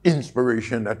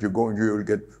inspiration that you're going through. You'll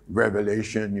get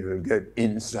revelation, you'll get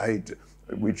insight,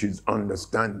 which is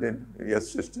understanding. Yes,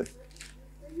 sister?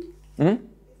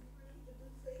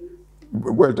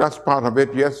 Well, that's part of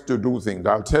it, yes, to do things.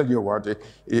 I'll tell you what,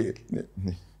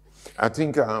 I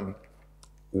think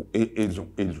it is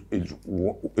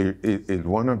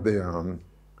one of the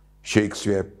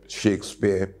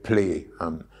Shakespeare play,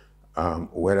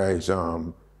 whether it's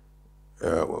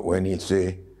when he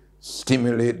say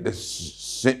stimulate the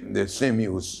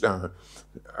sinews.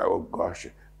 Oh gosh,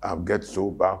 I'll get so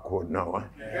backward now.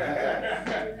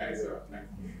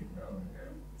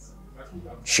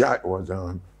 Shot was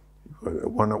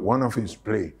one of his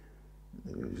play.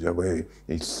 The way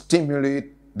he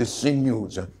stimulate the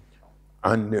sinews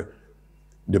and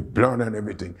the blood and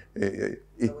everything.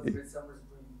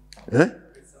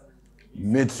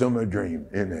 Midsummer Dream.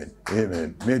 Amen.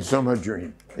 Amen. Midsummer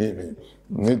Dream. Amen.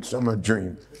 Midsummer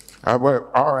Dream. Well,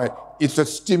 all right. It's a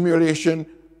stimulation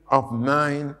of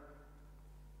mind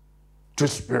to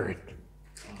spirit.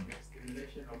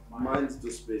 Mind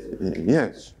to spirit.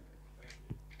 Yes.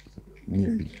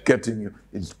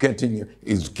 It's getting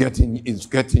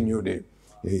you there.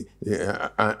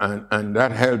 And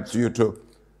that helps you to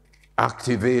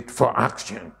activate for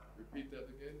action. Repeat that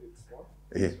again. It's what?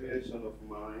 Inspiration of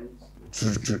mind.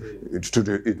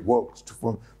 It works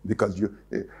because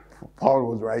Paul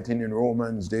was writing in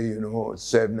Romans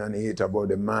 7 and 8 about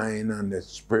the mind and the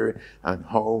spirit and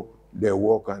how they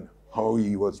work and how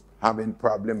he was having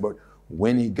problem, but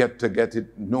when he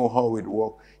know how it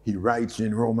works, he writes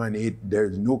in Romans 8,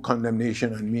 there's no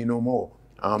condemnation on me no more.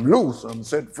 I'm loose, I'm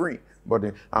set free.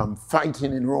 But I'm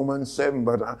fighting in Romans 7,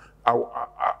 but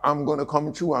I'm going to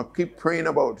come through. I'll keep praying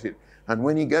about it. And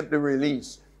when he get the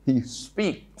release, he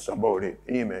speaks about it.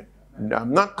 Amen. And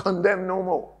I'm not condemned no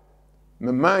more.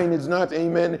 My mind is not,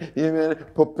 amen,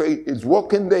 it's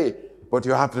working there. But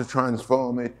you have to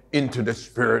transform it into the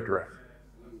spirit realm.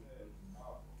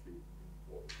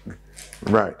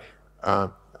 Right.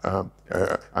 And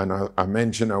I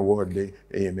mentioned a word there,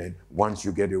 amen. Once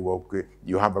you get it working,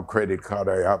 you have a credit card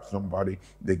or you have somebody,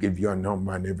 they give you a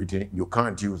number and everything. You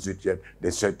can't use it yet.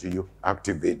 They said to you,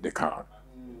 activate the card.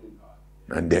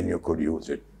 And then you could use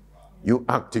it. You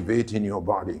activate in your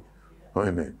body.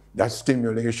 Amen. That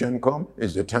stimulation come,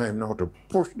 is the time now to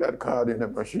push that card in the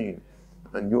machine.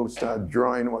 And you'll start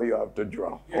drawing what you have to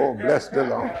draw. Oh, bless the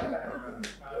Lord.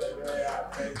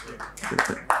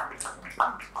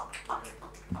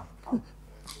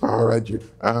 All right,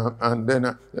 and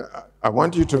then I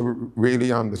want you to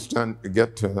really understand,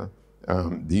 get to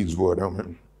these words.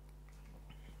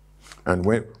 And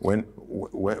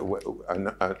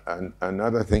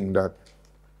another thing that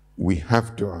we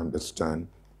have to understand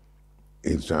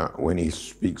is when he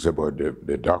speaks about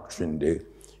the doctrine day,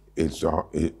 it's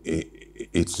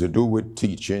to do with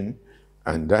teaching,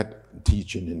 and that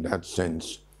teaching in that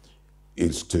sense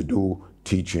is to do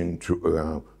teaching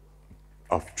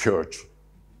of church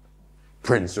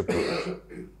principles.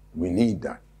 We need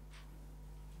that.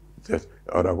 Just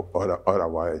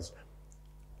otherwise,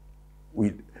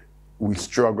 we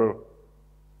struggle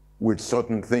with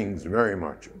certain things very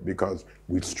much, because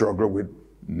we struggle with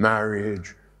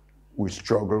marriage, we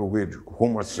struggle with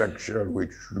homosexual,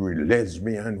 with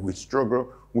lesbian, we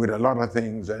struggle with a lot of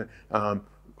things,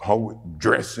 how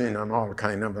dressing and all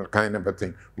kind of a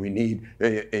thing. We need,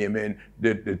 amen,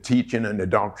 the teaching and the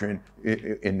doctrine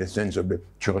in the sense of the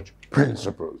church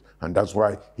principles. And that's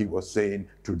why he was saying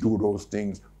to do those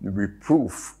things,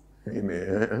 reproof,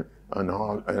 amen, and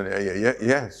all,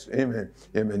 yes, amen,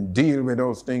 amen, deal with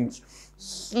those things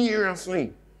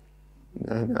seriously,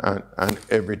 and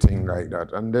everything like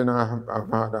that. And then I've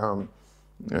had,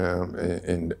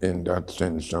 in that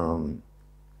sense,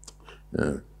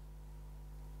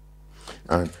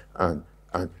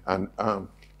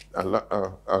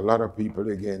 a lot of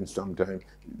people, again, sometimes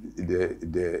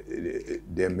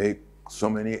they make so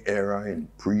many error in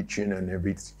preaching and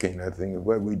every kind of thing.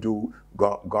 Where we do,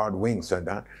 God winks at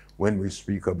that when we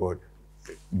speak about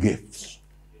gifts.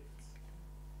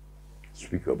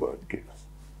 Speak about gifts.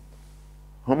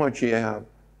 How much you have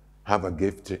a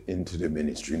gift into the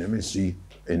ministry? Let me see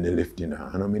in the lifting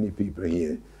hand. How many people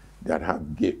here that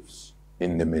have gifts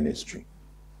in the ministry?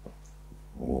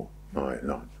 Oh, my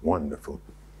Lord, wonderful.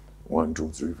 1,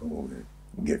 2, 3, 4,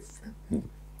 gift.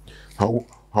 How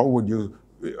would you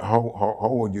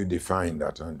define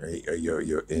that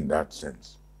in that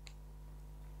sense?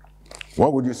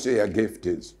 What would you say a gift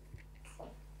is?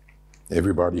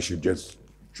 Everybody should just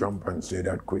jump and say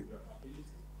that quick.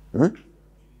 Huh?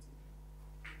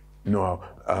 No,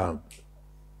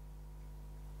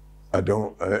 I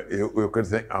don't, you could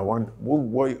think, I want,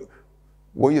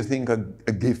 what you think a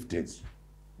gift is?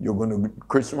 You're going to,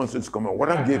 Christmas is coming. What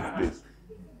a gift is.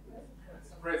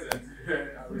 Present.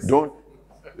 Don't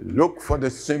look for the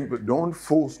simple, don't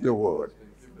force the word.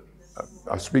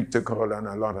 I speak to Colin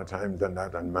a lot of times and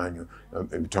that, and Manu,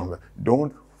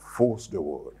 don't force the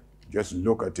word. Just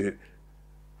look at it.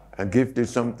 A gift is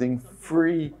something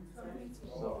free.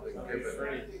 Something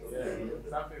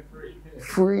free.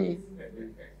 Free.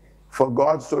 For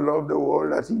God so loved the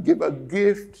world that he gave a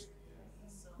gift.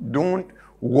 Don't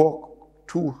work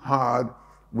too hard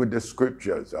with the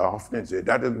scriptures. I often say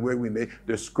that is where we make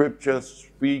the scriptures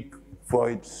speak for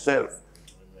itself.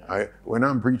 When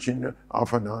I'm preaching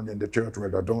off and on in the church,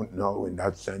 well, I don't know in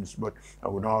that sense, but I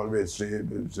would always say,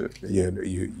 you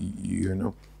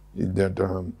know,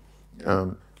 that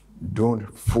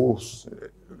don't force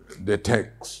the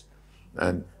text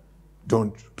and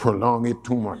don't prolong it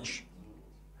too much.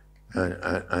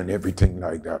 And everything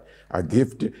like that. A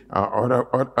gift, and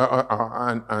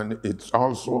it's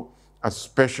also a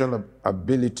special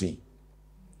ability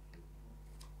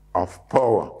of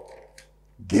power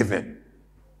given.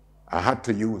 I had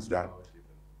to use that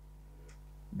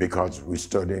because we're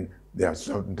studying, there are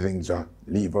certain things I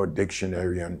leave out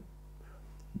dictionary and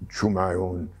through my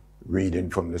own reading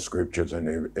from the scriptures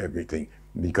and everything,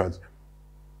 because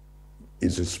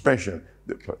it's a special.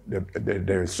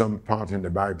 There's some part in the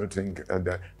Bible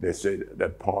that they say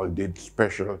that Paul did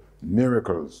special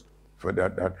miracles for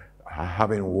that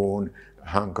having worn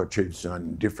handkerchiefs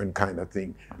and different kind of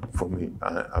thing from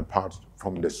apart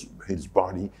from his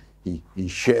body, he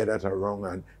shared that around,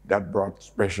 and that brought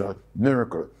special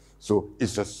miracle. So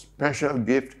it's a special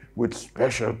gift with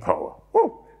special power.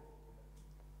 Woo!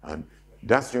 And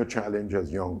that's your challenge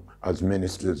as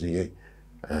ministers here,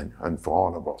 and for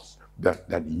all of us.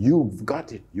 That you've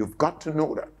got it. You've got to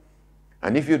know that.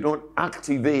 And if you don't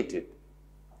activate it,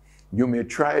 you may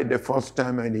try it the first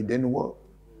time and it didn't work.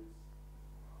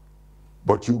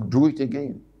 But you do it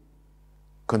again.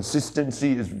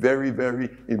 Consistency is very,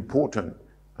 very important.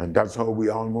 And that's how we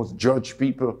almost judge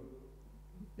people.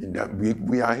 In that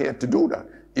we are here to do that,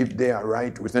 if they are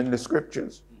right within the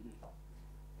scriptures.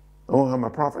 Oh, I'm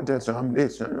a prophetess, I'm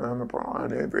this, I'm a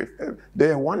prophet. They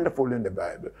are wonderful in the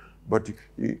Bible. But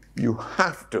you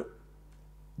have to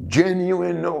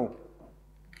genuinely know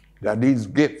that these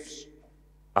gifts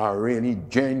are really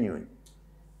genuine.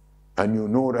 And you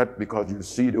know that because you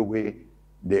see the way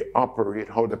they operate,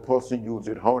 how the person uses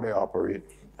it, how they operate,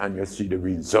 and you see the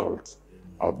results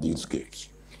of these gifts.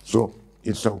 So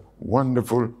it's a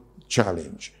wonderful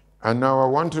challenge. And now I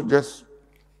want to just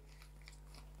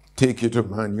take you to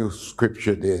my new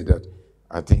scripture there that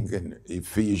I think in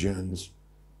Ephesians,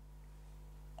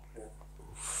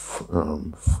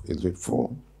 is it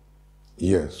 4?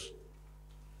 Yes.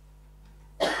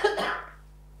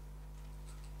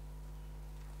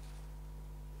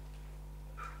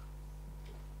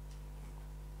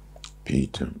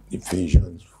 Peter,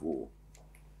 Ephesians 4.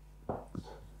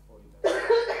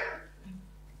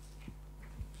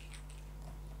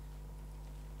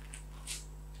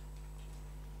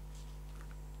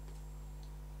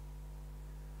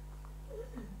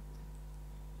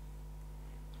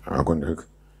 I'm going to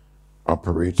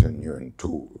operate on you in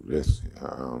two. This,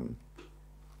 I'm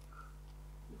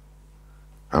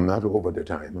not over the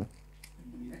time. Huh?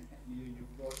 You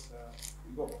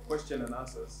got question and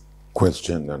answers.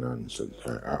 Question and answers.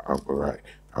 Right.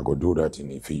 I go do that in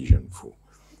Ephesians 4.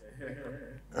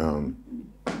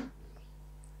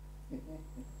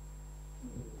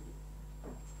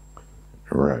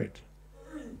 Right.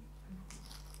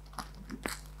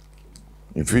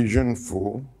 Ephesians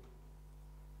 4.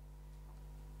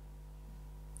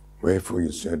 Wherefore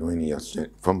you said when he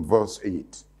ascended, from verse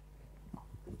 8.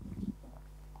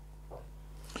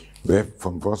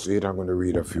 From verse 8, I'm going to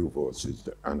read a few verses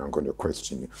and I'm going to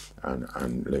question you.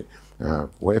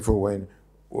 Wherefore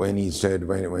when he said,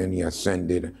 when he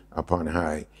ascended upon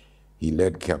high, he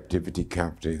led captivity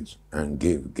captives and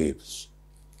gave gifts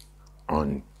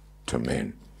unto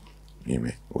men.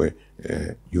 Amen.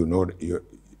 You know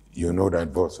that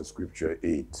verse of scripture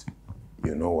 8.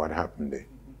 You know what happened there.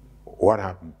 What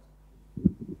happened?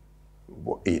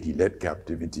 8, he led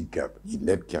captivity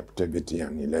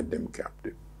and he led them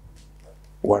captive.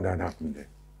 What had happened there?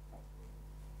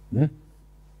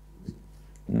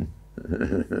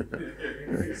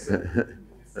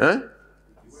 Huh?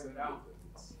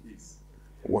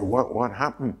 What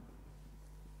happened?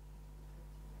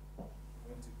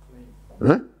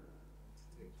 Huh?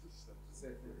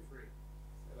 Set them free.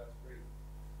 Set us free.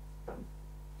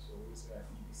 So he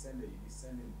descended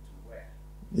to where?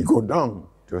 You go down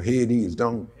to Hades,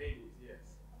 down. Hades, yes.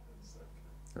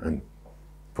 And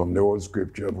from the old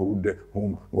scripture of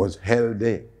whom was held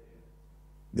there,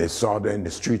 they saw there in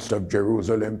the streets of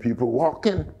Jerusalem people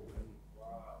walking.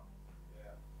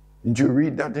 Did you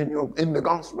read that in the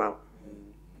gospel?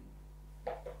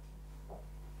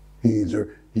 He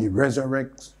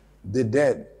resurrects the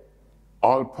dead.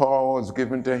 All power was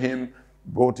given to him,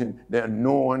 both in that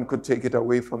no one could take it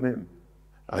away from him.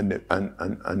 And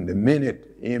the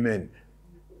minute, amen,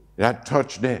 that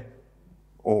touch there,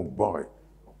 oh boy.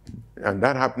 And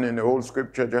that happened in the old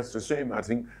scripture just the same. I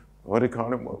think, what they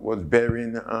call it, was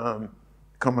burying,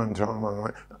 come on,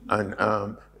 Tom,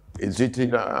 and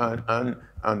Ezekiel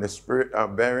and the spirit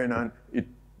of burying, and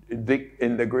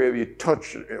in the grave, you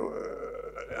touch,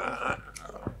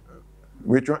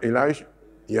 which one, Elijah?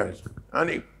 Yes. And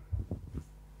he,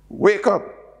 wake up.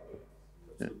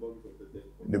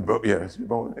 The book, yes, the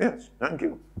bone, yes, thank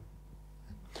you.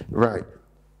 Right.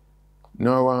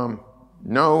 Now,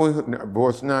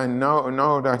 verse 9,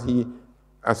 now that he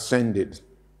ascended,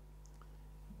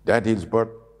 that is, but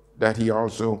that he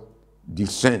also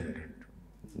descended,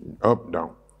 up,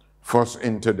 down, first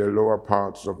into the lower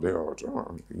parts of the earth.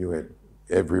 Oh, you had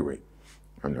every way.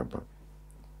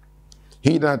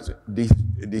 He that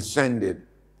descended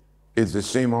is the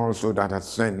same also that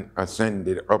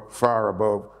ascended up far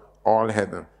above all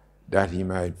heaven, that he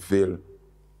might fill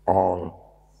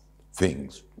all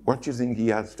things. What do you think he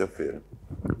has to fill?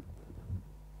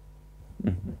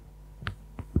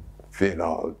 Fill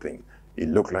all things. It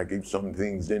looked like if some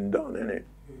things didn't done, innit?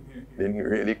 Didn't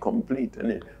really complete,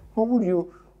 innit? How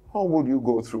would you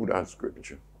go through that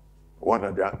scripture? What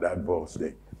are that verse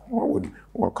there?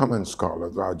 Well, come on,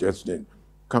 scholars, I just did.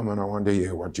 Come on, I want to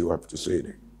hear what you have to say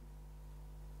there.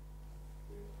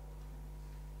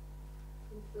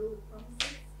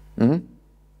 Hmm?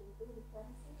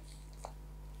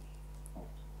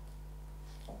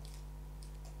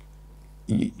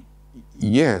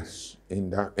 Yes, in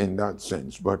that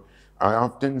sense. But I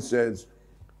often says,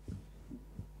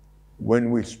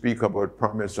 when we speak about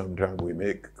promise, sometimes we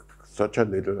make such a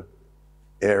little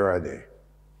error there.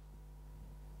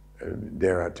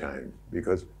 There are times,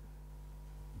 because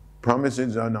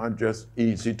promises are not just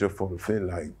easy to fulfill,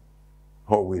 like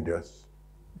how we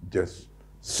just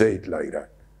say it like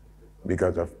that.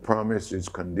 Because a promise is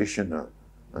conditional,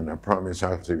 and a promise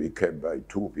has to be kept by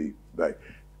two people, by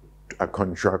a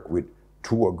contract with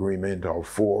two agreement or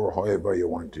four, however you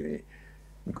want to.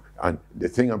 And the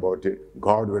thing about it,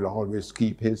 God will always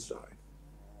keep his side.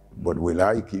 But will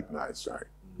I keep my side?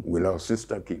 Will our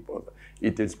sister keep hers?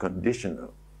 It is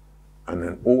conditional. And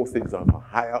an oath is of a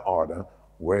higher order,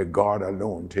 where God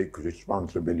alone takes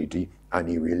responsibility, and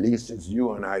he releases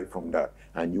you and I from that,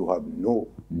 and you have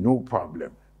no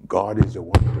problem. God is the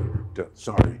one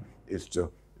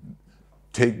to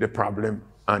take the problem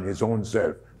on his own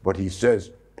self. But he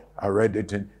says, I read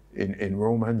it in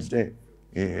Romans there,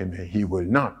 he will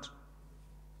not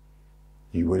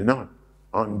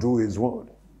undo his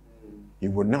word. He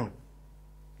would not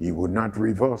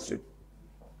reverse it.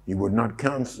 He would not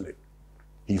cancel it.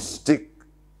 He stick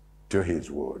to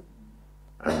his word.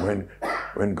 And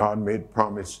when God made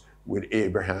promise with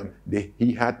Abraham,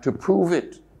 he had to prove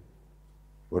it.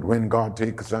 But when God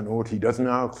takes an oath, he doesn't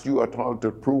ask you at all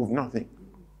to prove nothing.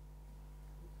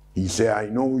 He said, I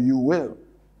know you will,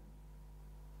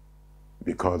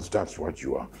 because that's what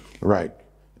you are. Right.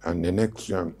 And the next,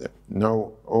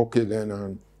 no, okay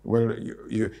then, well,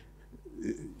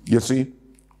 you see,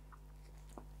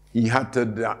 he had to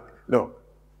die. Look,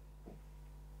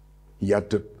 he had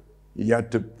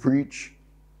to preach,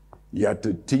 he had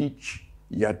to teach,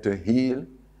 he had to heal,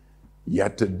 he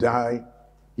had to die,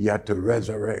 he had to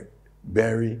resurrect,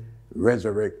 bury,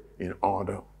 resurrect, in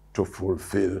order to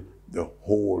fulfill the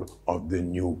whole of the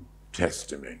New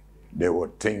Testament. There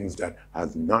were things that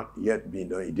has not yet been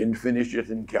done. He didn't finish it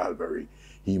in Calvary.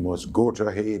 He must go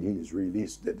to Hades,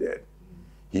 release the dead.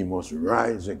 He must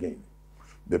rise again.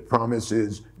 The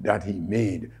promises that he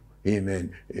made,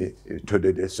 amen, to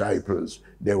the disciples,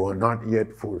 they were not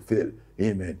yet fulfilled.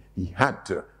 Amen. He had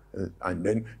to. And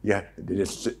then,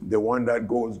 the one that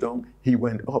goes down, he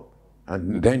went up.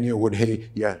 And then you would hear,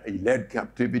 he led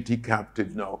captivity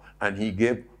captive now. And he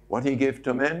gave, what he gave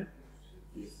to men?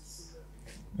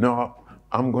 Now,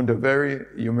 I'm going to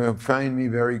you may find me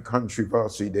very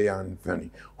controversy there,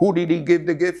 Anthony. Who did he give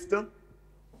the gift to?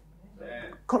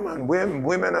 Men. Come on,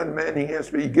 women and men, he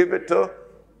give it to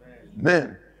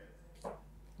men.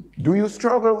 Do you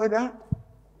struggle with that?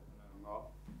 No.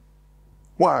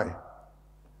 Why?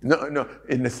 No,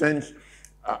 in the sense,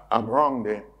 I'm wrong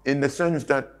there. In the sense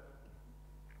that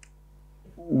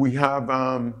we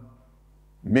have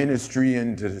ministry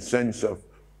into the sense of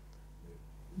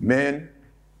men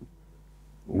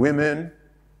women,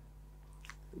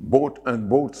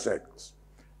 both sex,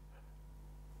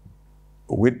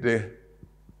 with the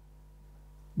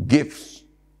gifts,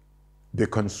 the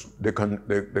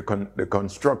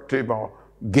constructive or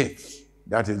gifts.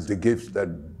 That is the gifts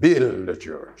that build the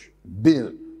church.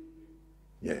 Build.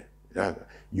 Yeah.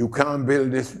 You can't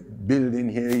build this building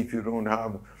here if you don't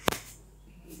have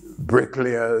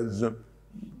bricklayers,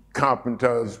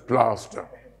 carpenters, plaster.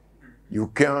 You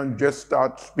can't just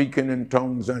start speaking in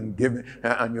tongues and giving,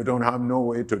 and you don't have no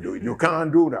way to do it. You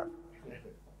can't do that.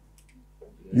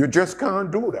 You just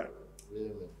can't do that.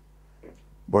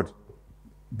 But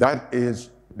that is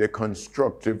the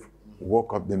constructive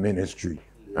work of the ministry,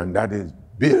 and that is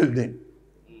building.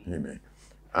 Amen.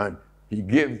 And he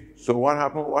gave, so what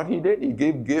happened? What he did? He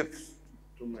gave gifts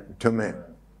to men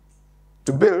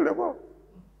to build the work.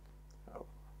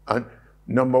 And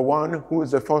number one, who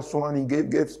is the first one he gave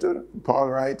gifts to? Paul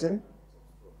writing.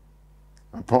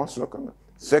 Apostle.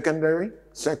 Secondary?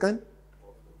 Second?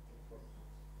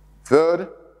 Third?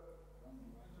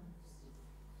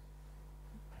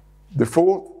 The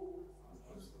fourth?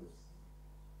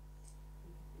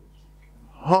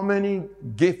 How many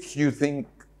gifts you think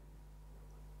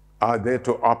are there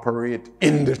to operate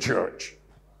in the church?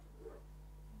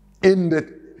 In the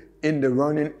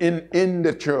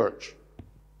church?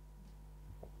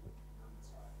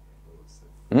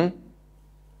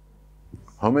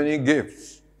 How many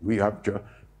gifts we have to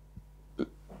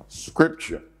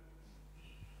scripture?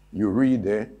 You read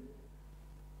there,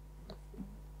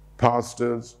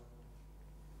 pastors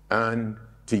and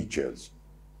teachers.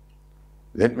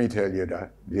 Let me tell you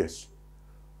that this,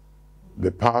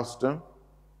 the pastor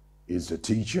is a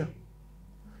teacher.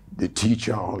 The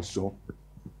teacher also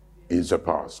is a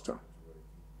pastor.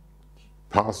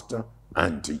 Pastor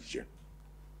and teacher.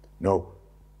 No.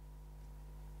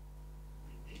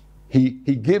 He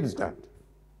gives that.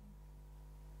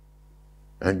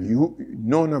 And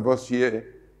none of us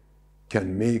here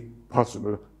can make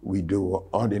possible we do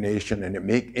ordination and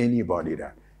make anybody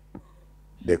that.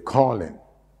 The calling.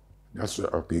 That's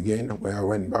again where I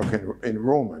went back in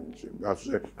Romans. I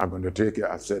said, I'm going to take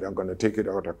it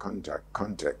out of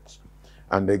context.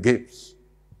 And the gifts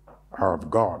are of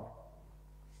God.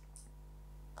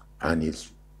 And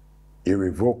it's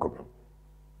irrevocable.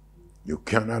 You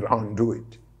cannot undo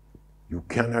it. You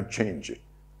cannot change it.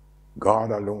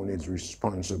 God alone is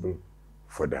responsible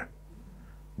for that.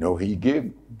 Now he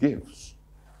gave gifts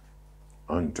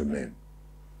unto men.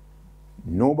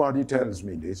 Nobody tells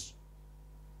me this.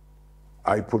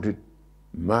 I put it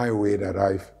my way that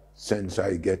I sense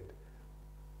I get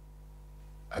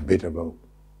a bit about.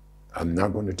 I'm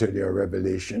not going to tell you a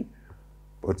revelation,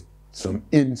 but some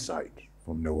insight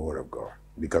from the Word of God.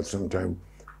 Because sometimes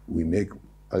we make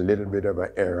a little bit of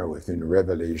an error within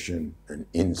revelation and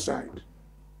insight.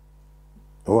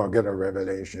 Oh, I get a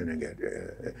revelation and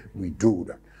we do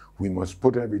that. We must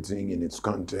put everything in its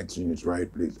context, in its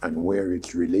right place, and where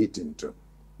it's relating to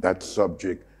that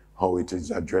subject, how it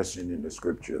is addressing in the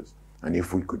scriptures. And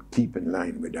if we could keep in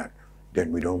line with that,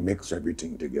 then we don't mix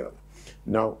everything together.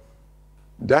 Now,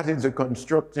 that is the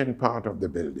constructing part of the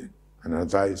building. And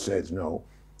as I said, no,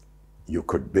 you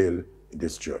could build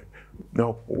this church.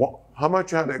 Now,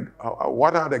 what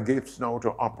are the gifts now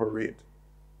to operate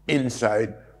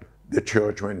inside the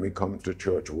church when we come to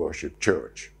church worship?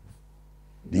 Church.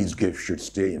 These gifts should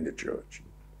stay in the church.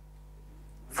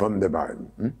 From the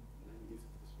Bible.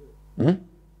 No,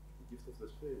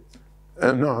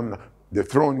 I'm not. The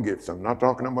throne gifts. I'm not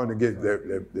talking about the gifts.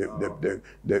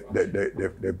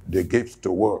 The gifts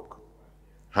to work.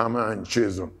 Hammer and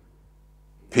chisel.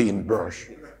 Paintbrush.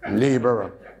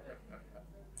 Laborer.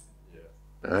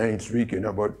 I ain't speaking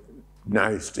about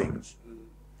nice things.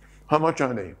 How much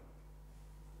are they?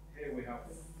 Here we have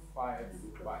 5,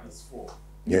 but it's 4.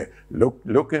 Yeah.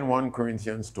 Look in 1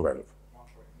 Corinthians 12.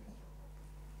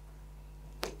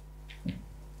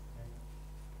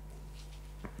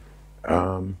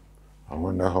 I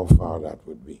wonder how far that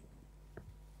would be,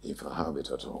 if I have it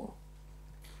at all.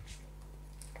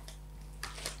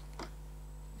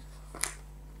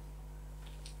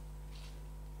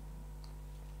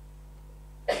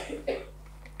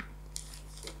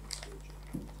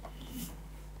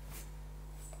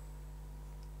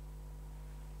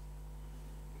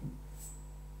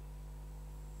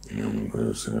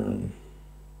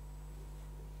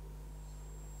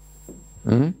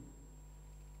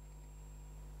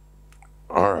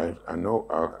 All right, I know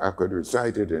I could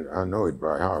recite it and I know it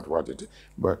by heart what it is.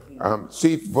 But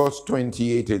see, verse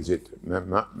 28 is it.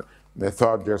 My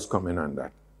thought just coming on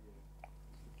that.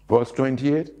 Verse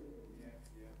 28?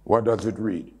 What does it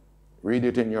read? Read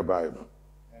it in your Bible.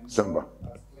 And Somebody.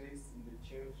 God has placed in the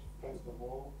church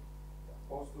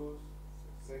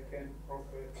Second,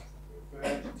 prophet.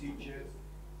 Third, teachers.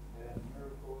 And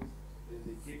miracles. There's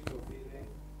the gift of healing,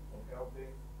 of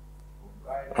helping, of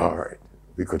guidance. All right.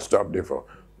 We could stop there for.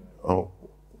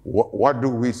 What do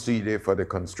we see there for the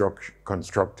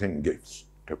constructing gifts?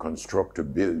 To construct, to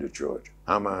build the church.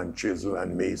 Hammer and chisel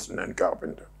and mason and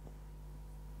carpenter.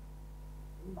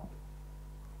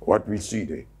 What we see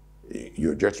there.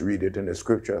 You just read it in the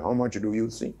scripture. How much do you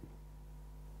see?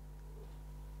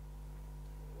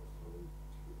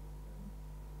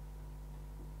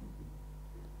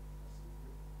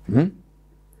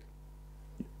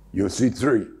 You see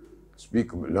 3.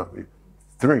 Speak loudly.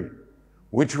 3.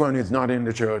 Which one is not in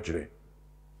the church there?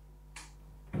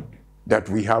 That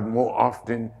we have more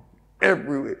often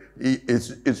everywhere.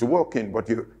 It's working, but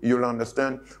you'll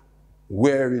understand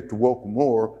where it works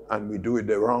more and we do it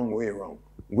the wrong way around.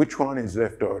 Which one is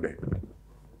left out there?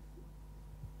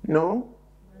 No?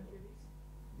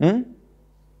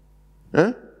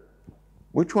 Huh?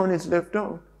 Which one is left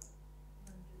out?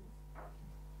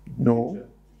 No.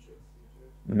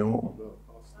 No.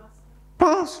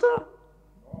 Pastor.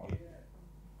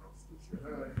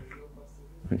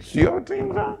 See how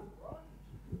things are?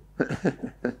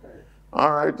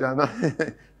 All right,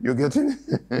 you're getting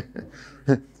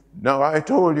Now I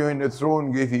told you in the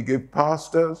throne gift he gave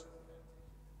pastors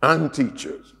and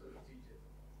teachers.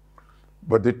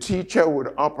 But the teacher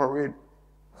would operate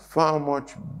far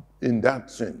much in that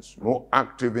sense, more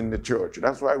active in the church.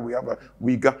 That's why we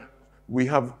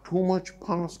have too much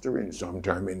pastoring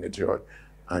sometime in the church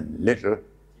and little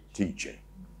teaching.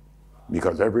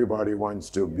 Because everybody wants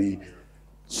to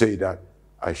say that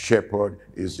a shepherd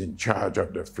is in charge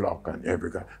of the flock and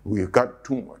everything. We've got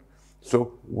too much.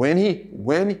 So when he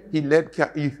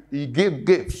gave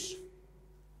gifts,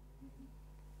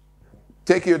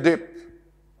 take your dip,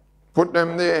 put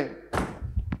them there,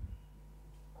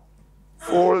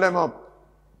 fold them up.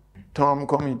 Tom,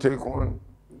 come and take one.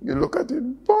 You look at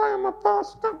it, boy, I'm a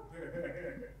pastor.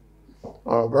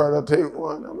 Oh, brother, take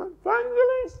one. I'm an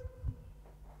evangelist.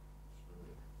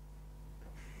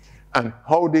 And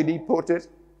how did he put it?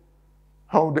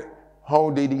 How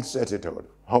did he set it out?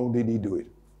 How did he do it?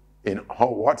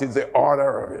 What is the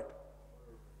order of it?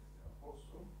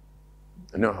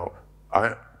 No,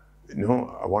 I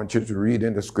want you to read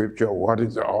in the scripture what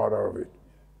is the order of it.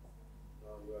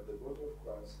 You are the body of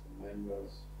Christ,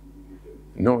 members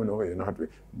individually. No, you're not.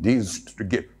 These to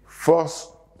get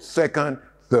first, second,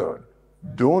 third.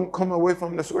 Don't come away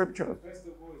from the scripture. First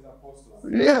of all is apostles.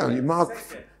 Yeah, you mark.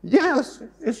 Second. Yes,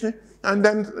 and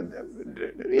then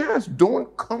yes,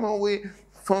 don't come away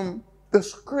from the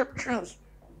scriptures.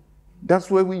 That's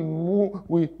where we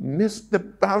miss the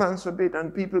balance a bit,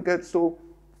 and people get so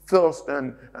thirst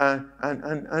and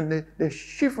the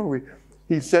chivalry.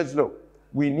 He says, look,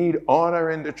 we need order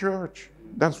in the church.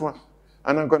 That's what.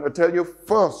 And I'm going to tell you,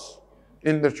 first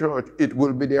in the church, it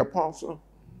will be the apostle.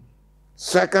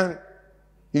 Second,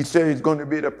 he says it's going to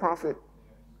be the prophet.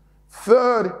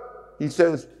 Third, he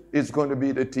says it's going to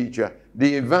be the teacher.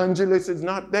 The evangelist is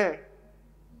not there.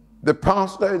 The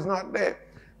pastor is not there.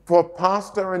 For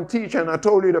pastor and teacher, and I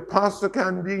told you the pastor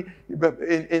can be,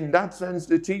 in that sense,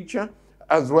 the teacher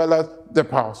as well as the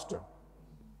pastor.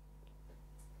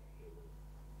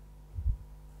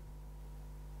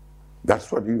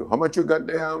 That's what how much you got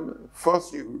there?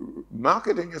 First, you mark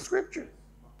it in your scripture.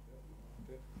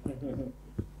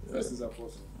 First is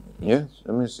apostle. Yes,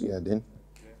 let me see that then.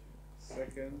 Okay.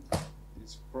 Second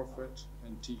is prophet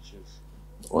and teachers.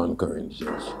 1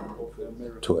 Corinthians And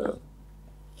miracles. 12.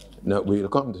 No, we'll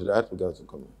come to that.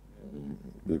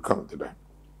 We'll come to that.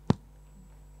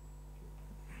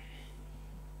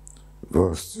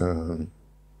 Verse 1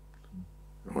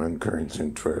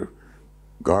 Corinthians 12.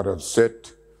 God has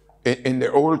set, in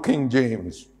the old King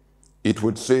James, it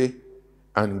would say,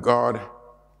 and God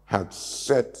had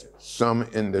set some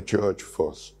in the church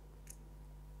first.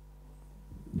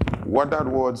 What that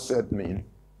word set mean,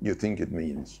 you think it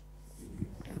means?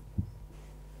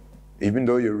 Even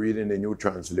though you're reading the New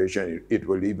Translation, it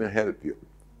will even help you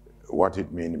what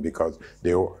it means, because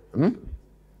they were,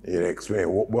 it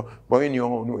explain, but in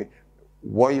your own way,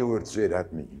 what you would say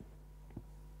that mean?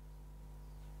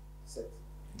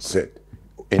 Set.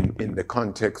 In the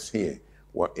context here,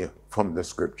 from the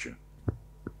scripture.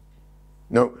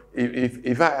 Now,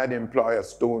 if I had employed a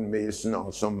stonemason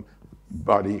or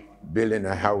somebody building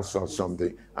a house or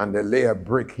something, and they lay a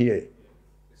brick here,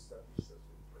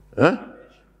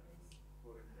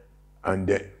 and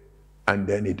then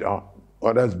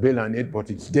others build on it, but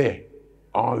it's there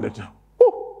all the time.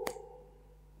 Woo!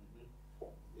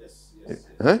 Yes.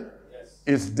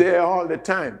 It's there all the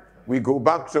time. We go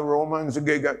back to Romans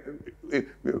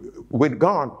with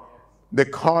God. the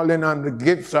calling and the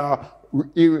gifts are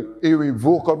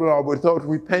irrevocable or without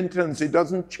repentance. It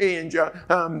doesn't change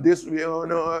this way.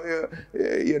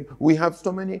 We have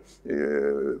so many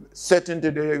setting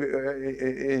today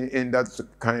in that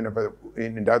kind of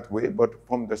in that way, but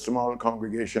from the small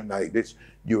congregation like this,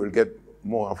 you will get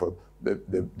more of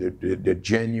the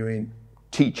genuine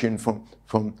teaching from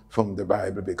the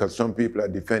Bible, because some people are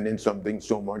defending something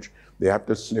so much they have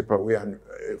to slip away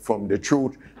from the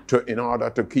truth in order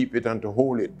to keep it and to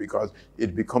hold it, because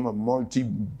it become a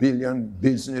multi-billion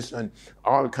business and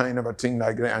all kind of a thing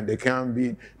like that, and they can't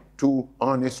be too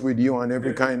honest with you and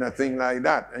every kind of thing like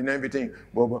that and everything.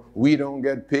 But we don't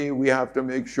get paid. We have to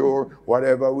make sure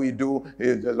whatever we do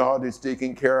is the Lord is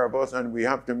taking care of us, and we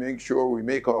have to make sure we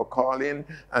make our calling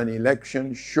and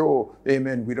election sure.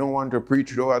 Amen. We don't want to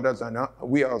preach to others and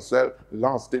we ourselves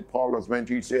lost it. Paul was when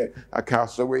he said a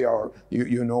castaway, or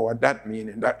you know what that means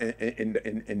in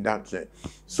that sense.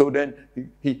 So then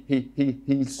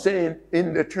he's saying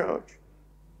in the church,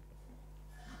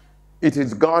 it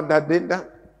is God that did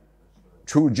that.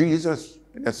 Through Jesus,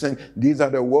 in a sense, these are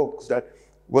the works that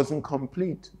wasn't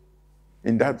complete.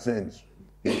 In that sense,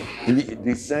 he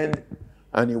descended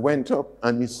and he went up,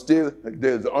 and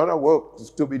there's other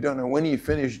works to be done. And when he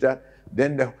finished that,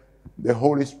 then the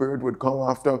Holy Spirit would come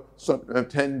after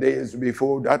 10 days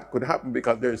before that could happen,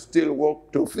 because there's still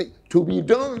work to be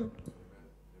done.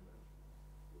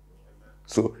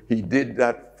 So he did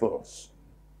that first.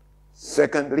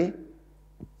 Secondly,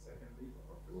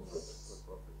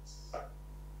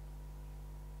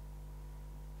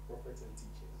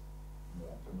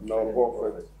 No,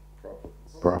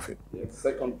 prophet. Yeah,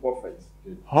 second prophet.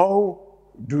 How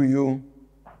do you,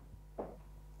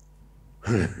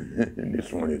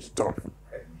 this one is tough,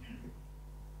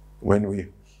 when we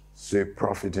say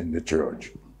prophet in the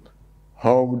church,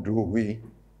 how to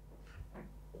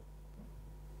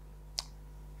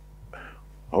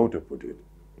put it?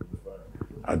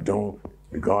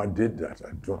 God did that.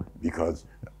 Because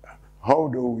how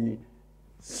do we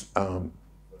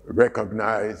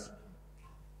recognize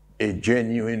a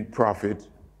genuine prophet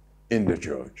in the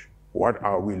church? What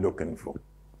are we looking for?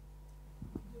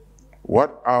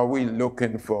 What are we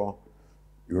looking for?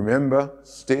 Remember,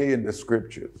 stay in the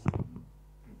scriptures.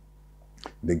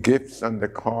 The gifts and the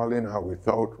calling are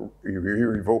without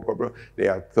irrevocable. They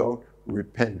are without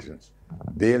repentance.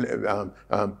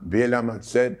 Balaam had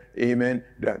said, amen,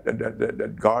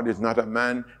 that God is not a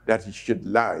man that he should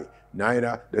lie,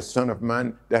 neither the Son of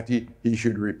Man that he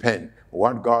should repent.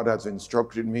 What God has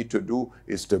instructed me to do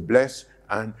is to bless,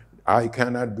 and I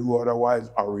cannot do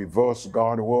otherwise or reverse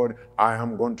God's word. I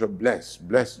am going to bless.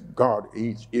 Bless God.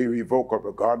 He's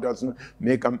irrevocable. God doesn't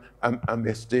make a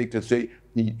mistake to say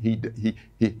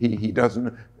he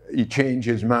doesn't, he changed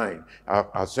his mind.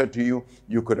 I said to you,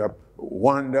 you could have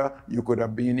you could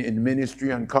have been in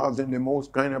ministry and causing the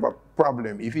most kind of a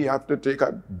problem. If he have to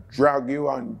drag you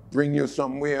and bring you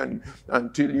somewhere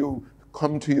until you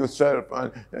come to yourself,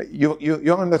 and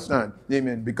you understand,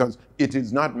 amen, because it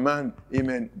is not man,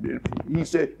 amen. He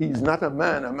said he's not a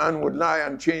man. A man would lie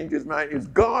and change his mind. It's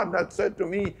God that said to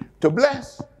me to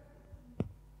bless.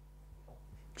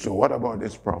 So what about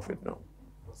this prophet now?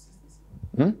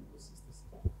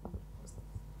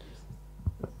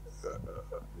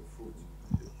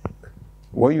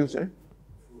 What you say?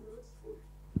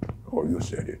 Oh, you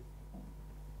said it.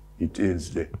 It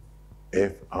is the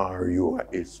F-R-U,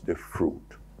 it's the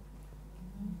fruit.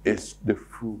 It's the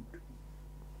fruit.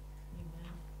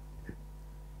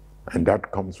 And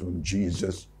that comes from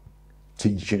Jesus'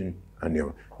 teaching,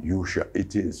 and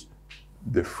it is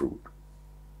the fruit.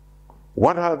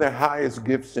 What are the highest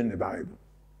gifts in the Bible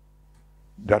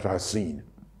that are seen?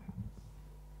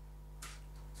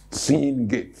 Seen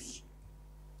gifts.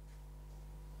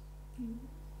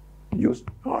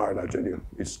 I tell you,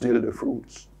 it's still the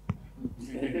fruits.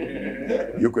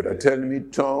 You could have told me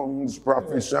tongues,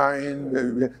 prophesying,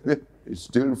 it's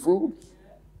still fruits.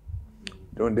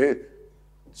 Don't they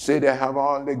say they have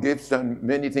all the gifts and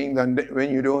many things, and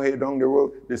when you don't head down the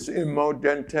road, the same mouth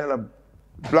then tell a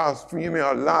blasphemy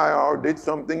or lie or did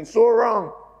something so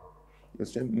wrong. You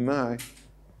say,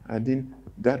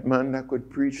 that man that could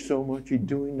preach so much, he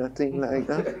doing nothing like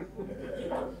that.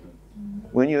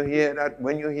 When you hear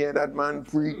that man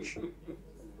preach,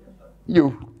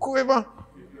 you quiver.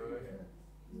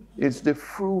 It's the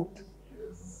fruit.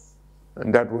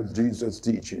 And that was Jesus'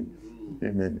 teaching.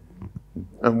 Amen.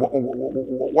 And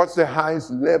what's the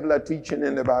highest level of teaching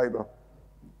in the Bible?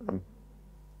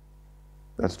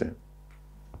 That's them.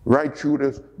 Right through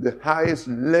the highest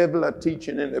level of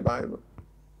teaching in the Bible.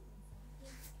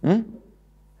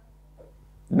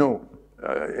 No.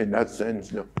 In that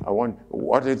sense, no.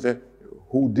 What is it?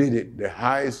 who did it, the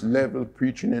highest level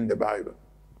preaching in the Bible,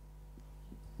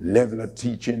 level of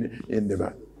teaching in the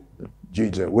Bible.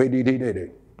 Jesus, where did he do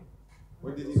it?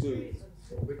 What did he do?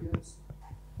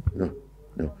 No,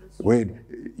 no.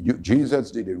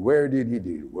 Jesus did it. Where did he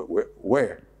do it?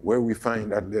 Where we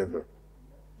find that level?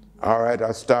 All right,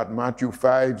 I'll start Matthew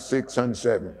 5, 6, and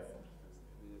 7.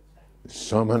 The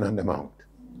Sermon on the Mount,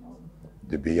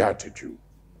 the Beatitude.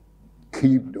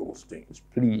 Keep those things,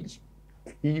 please.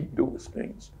 Keep those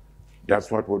things. That's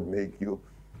what would make you,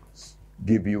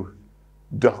 give you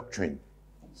doctrine,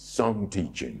 some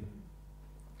teaching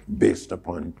based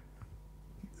upon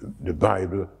the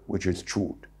Bible, which is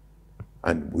truth.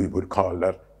 And we would call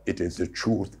that, it is the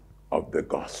truth of the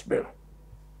gospel.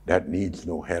 That needs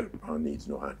no help or needs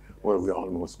no hand. Well, we're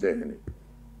almost there, isn't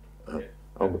it?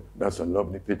 Oh, that's a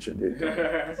lovely picture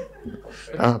there.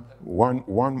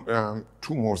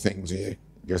 Two more things here,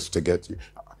 just to get you.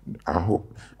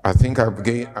 I think I've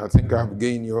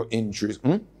gained your interest.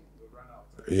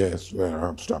 Yes, well,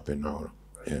 I'm stopping now.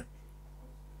 Yeah.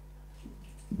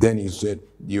 Then he said,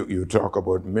 you talk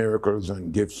about miracles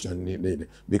and gifts, and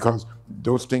because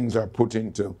those things are put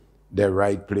into their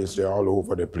right place. They're all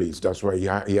over the place. That's why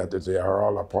he had to say, are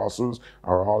all apostles,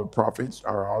 are all prophets,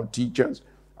 are all teachers,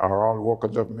 are all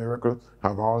workers of miracles,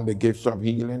 have all the gifts of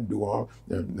healing, do all,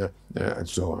 and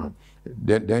so on.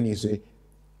 Then he said,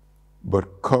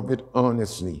 but covet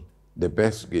honestly the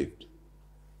best gift,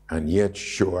 and yet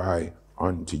show I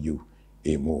unto you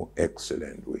a more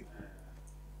excellent way.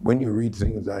 When you read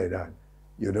things like that,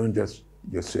 you don't just,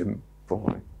 you say,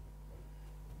 boy,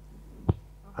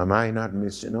 am I not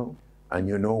missing out? And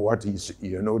you know what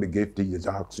you know the gift he is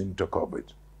asking to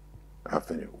covet. I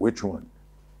finished. Which one?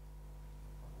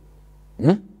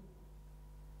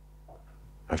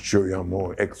 I show you a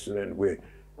more excellent way.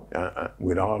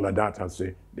 With all of that, I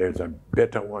say, there's a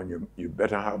better one. You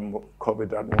better have covet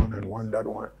that one and want that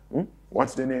one.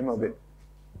 What's the name of it?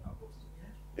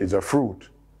 It's a fruit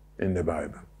in the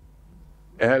Bible.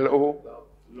 L-O?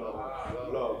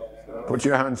 Love. Put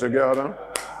your hands together.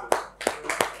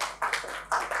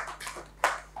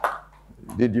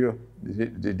 Did you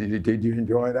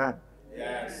enjoy that?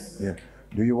 Yes. Yeah.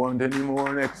 Do you want any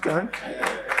more next time?